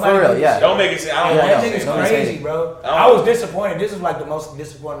 Like nobody. For real, really- yeah. Don't make it. I don't Yeah, want That yeah. to nigga's say Nobody's crazy, hating. bro. I don't- I was disappointed. This is like the most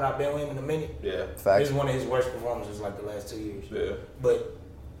disappointed I've been with him in a minute. Yeah. Facts. This is one of his worst performances like the last 2 years. Yeah. But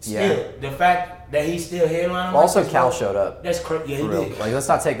still, Yeah. the fact that he's still headlining. Also, like this, Cal bro, showed up. That's crazy. Yeah, For he real. did. Like, let's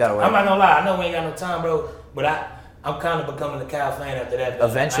not take that away. I'm not gonna lie. I know we ain't got no time, bro. But I'm kind of becoming a Cal fan after that. though.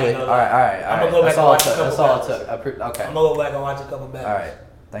 Eventually, I all ain't gonna lie. right. I'm gonna go back That's and all it watch a took. couple That's all it battles. took. Okay. I'm gonna go back and watch a couple battles. All right.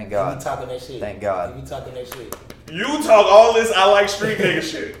 Thank You God. be talking that shit. Thank God. You be talking that shit. You talk all this. I like street nigga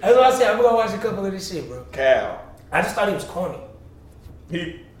shit. That's what I said. I'm gonna watch a couple of this shit, bro. Cal. I just thought he was corny.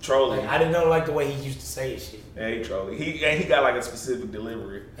 He trolling. Like, I didn't like the way he used to say his shit. Yeah, he trolling. He got like a specific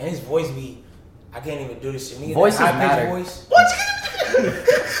delivery. And his voice be, I can't even do this shit. Nigga, Voices that high-pitched matter. voice.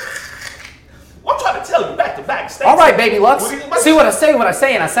 I'm trying to tell you back to back. Stay All right, baby Lux. What do you- See what I say when I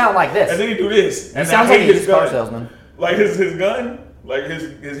say, and I sound like this. And then he do this. He And sounds I like hate a his used car gun. salesman. Like his gun, like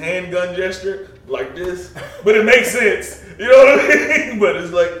his handgun gesture, like this. But it makes sense. You know what I mean? But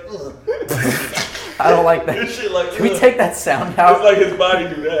it's like, I don't like that. this shit like. Can we take that sound It's out, like his body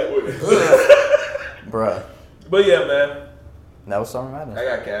do that with it. bruh? But yeah, man. That was Summer I Madness.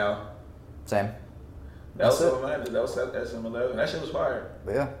 got Cal. Same. That was That's it. Summer Madness. That was SM11. That shit was fire.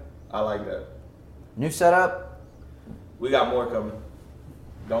 But yeah, I like that. new setup. We got more coming.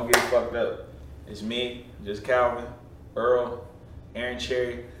 Don't get fucked up. It's me, just Calvin, Earl, Aaron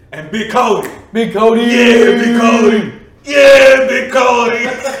Cherry, and Big Cody. Big Cody. Yeah, Big Cody. Yeah, Big Cody.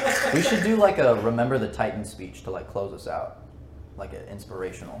 We should do like a Remember the Titan speech to like close us out, like an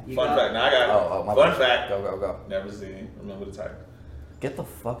inspirational. Fun fact. Now I got Oh, my fun bad. fact. Go. Never seen Remember the Titan. Get the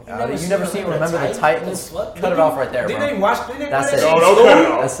fuck You out never of seen You never seen Remember the Titans? What? Cut it off right there, Didn't they bro. watch? Didn't they That's play it. that No, shit in don't school? cut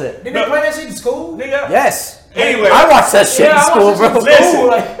it off. That's it. Didn't they play that shit in school? Nigga. Yes. Anyway, I watched that shit in I school, watched that bro. shit in school,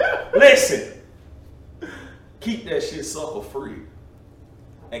 Listen. like- Listen. Keep that shit sucker free.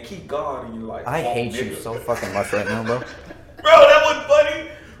 and keep God in your life. I Fuck hate you nigga. so fucking much right now, bro. Bro, that wasn't funny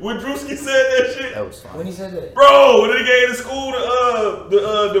when Drewski said that shit. That was When fun. he said that, Bro, when he gave the school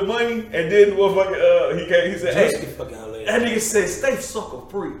the money and then he said, Drewski hey, fucking hilarious. that nigga said, stay sucker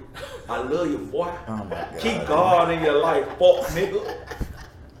free. I love you, boy. Oh my god. Keep God in your life, fuck nigga.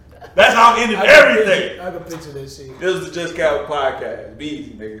 That's how I ended I everything. can picture that shit. This was the Just Calvin podcast. Be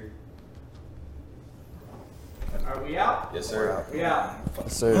easy, nigga. Are we out? Yes, sir. We out.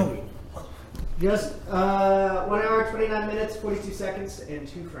 Sir. Just 1 hour, 29 minutes, 42 seconds, and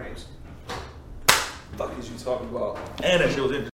 2 frames. Fuck is you talking about? And that shit was interesting.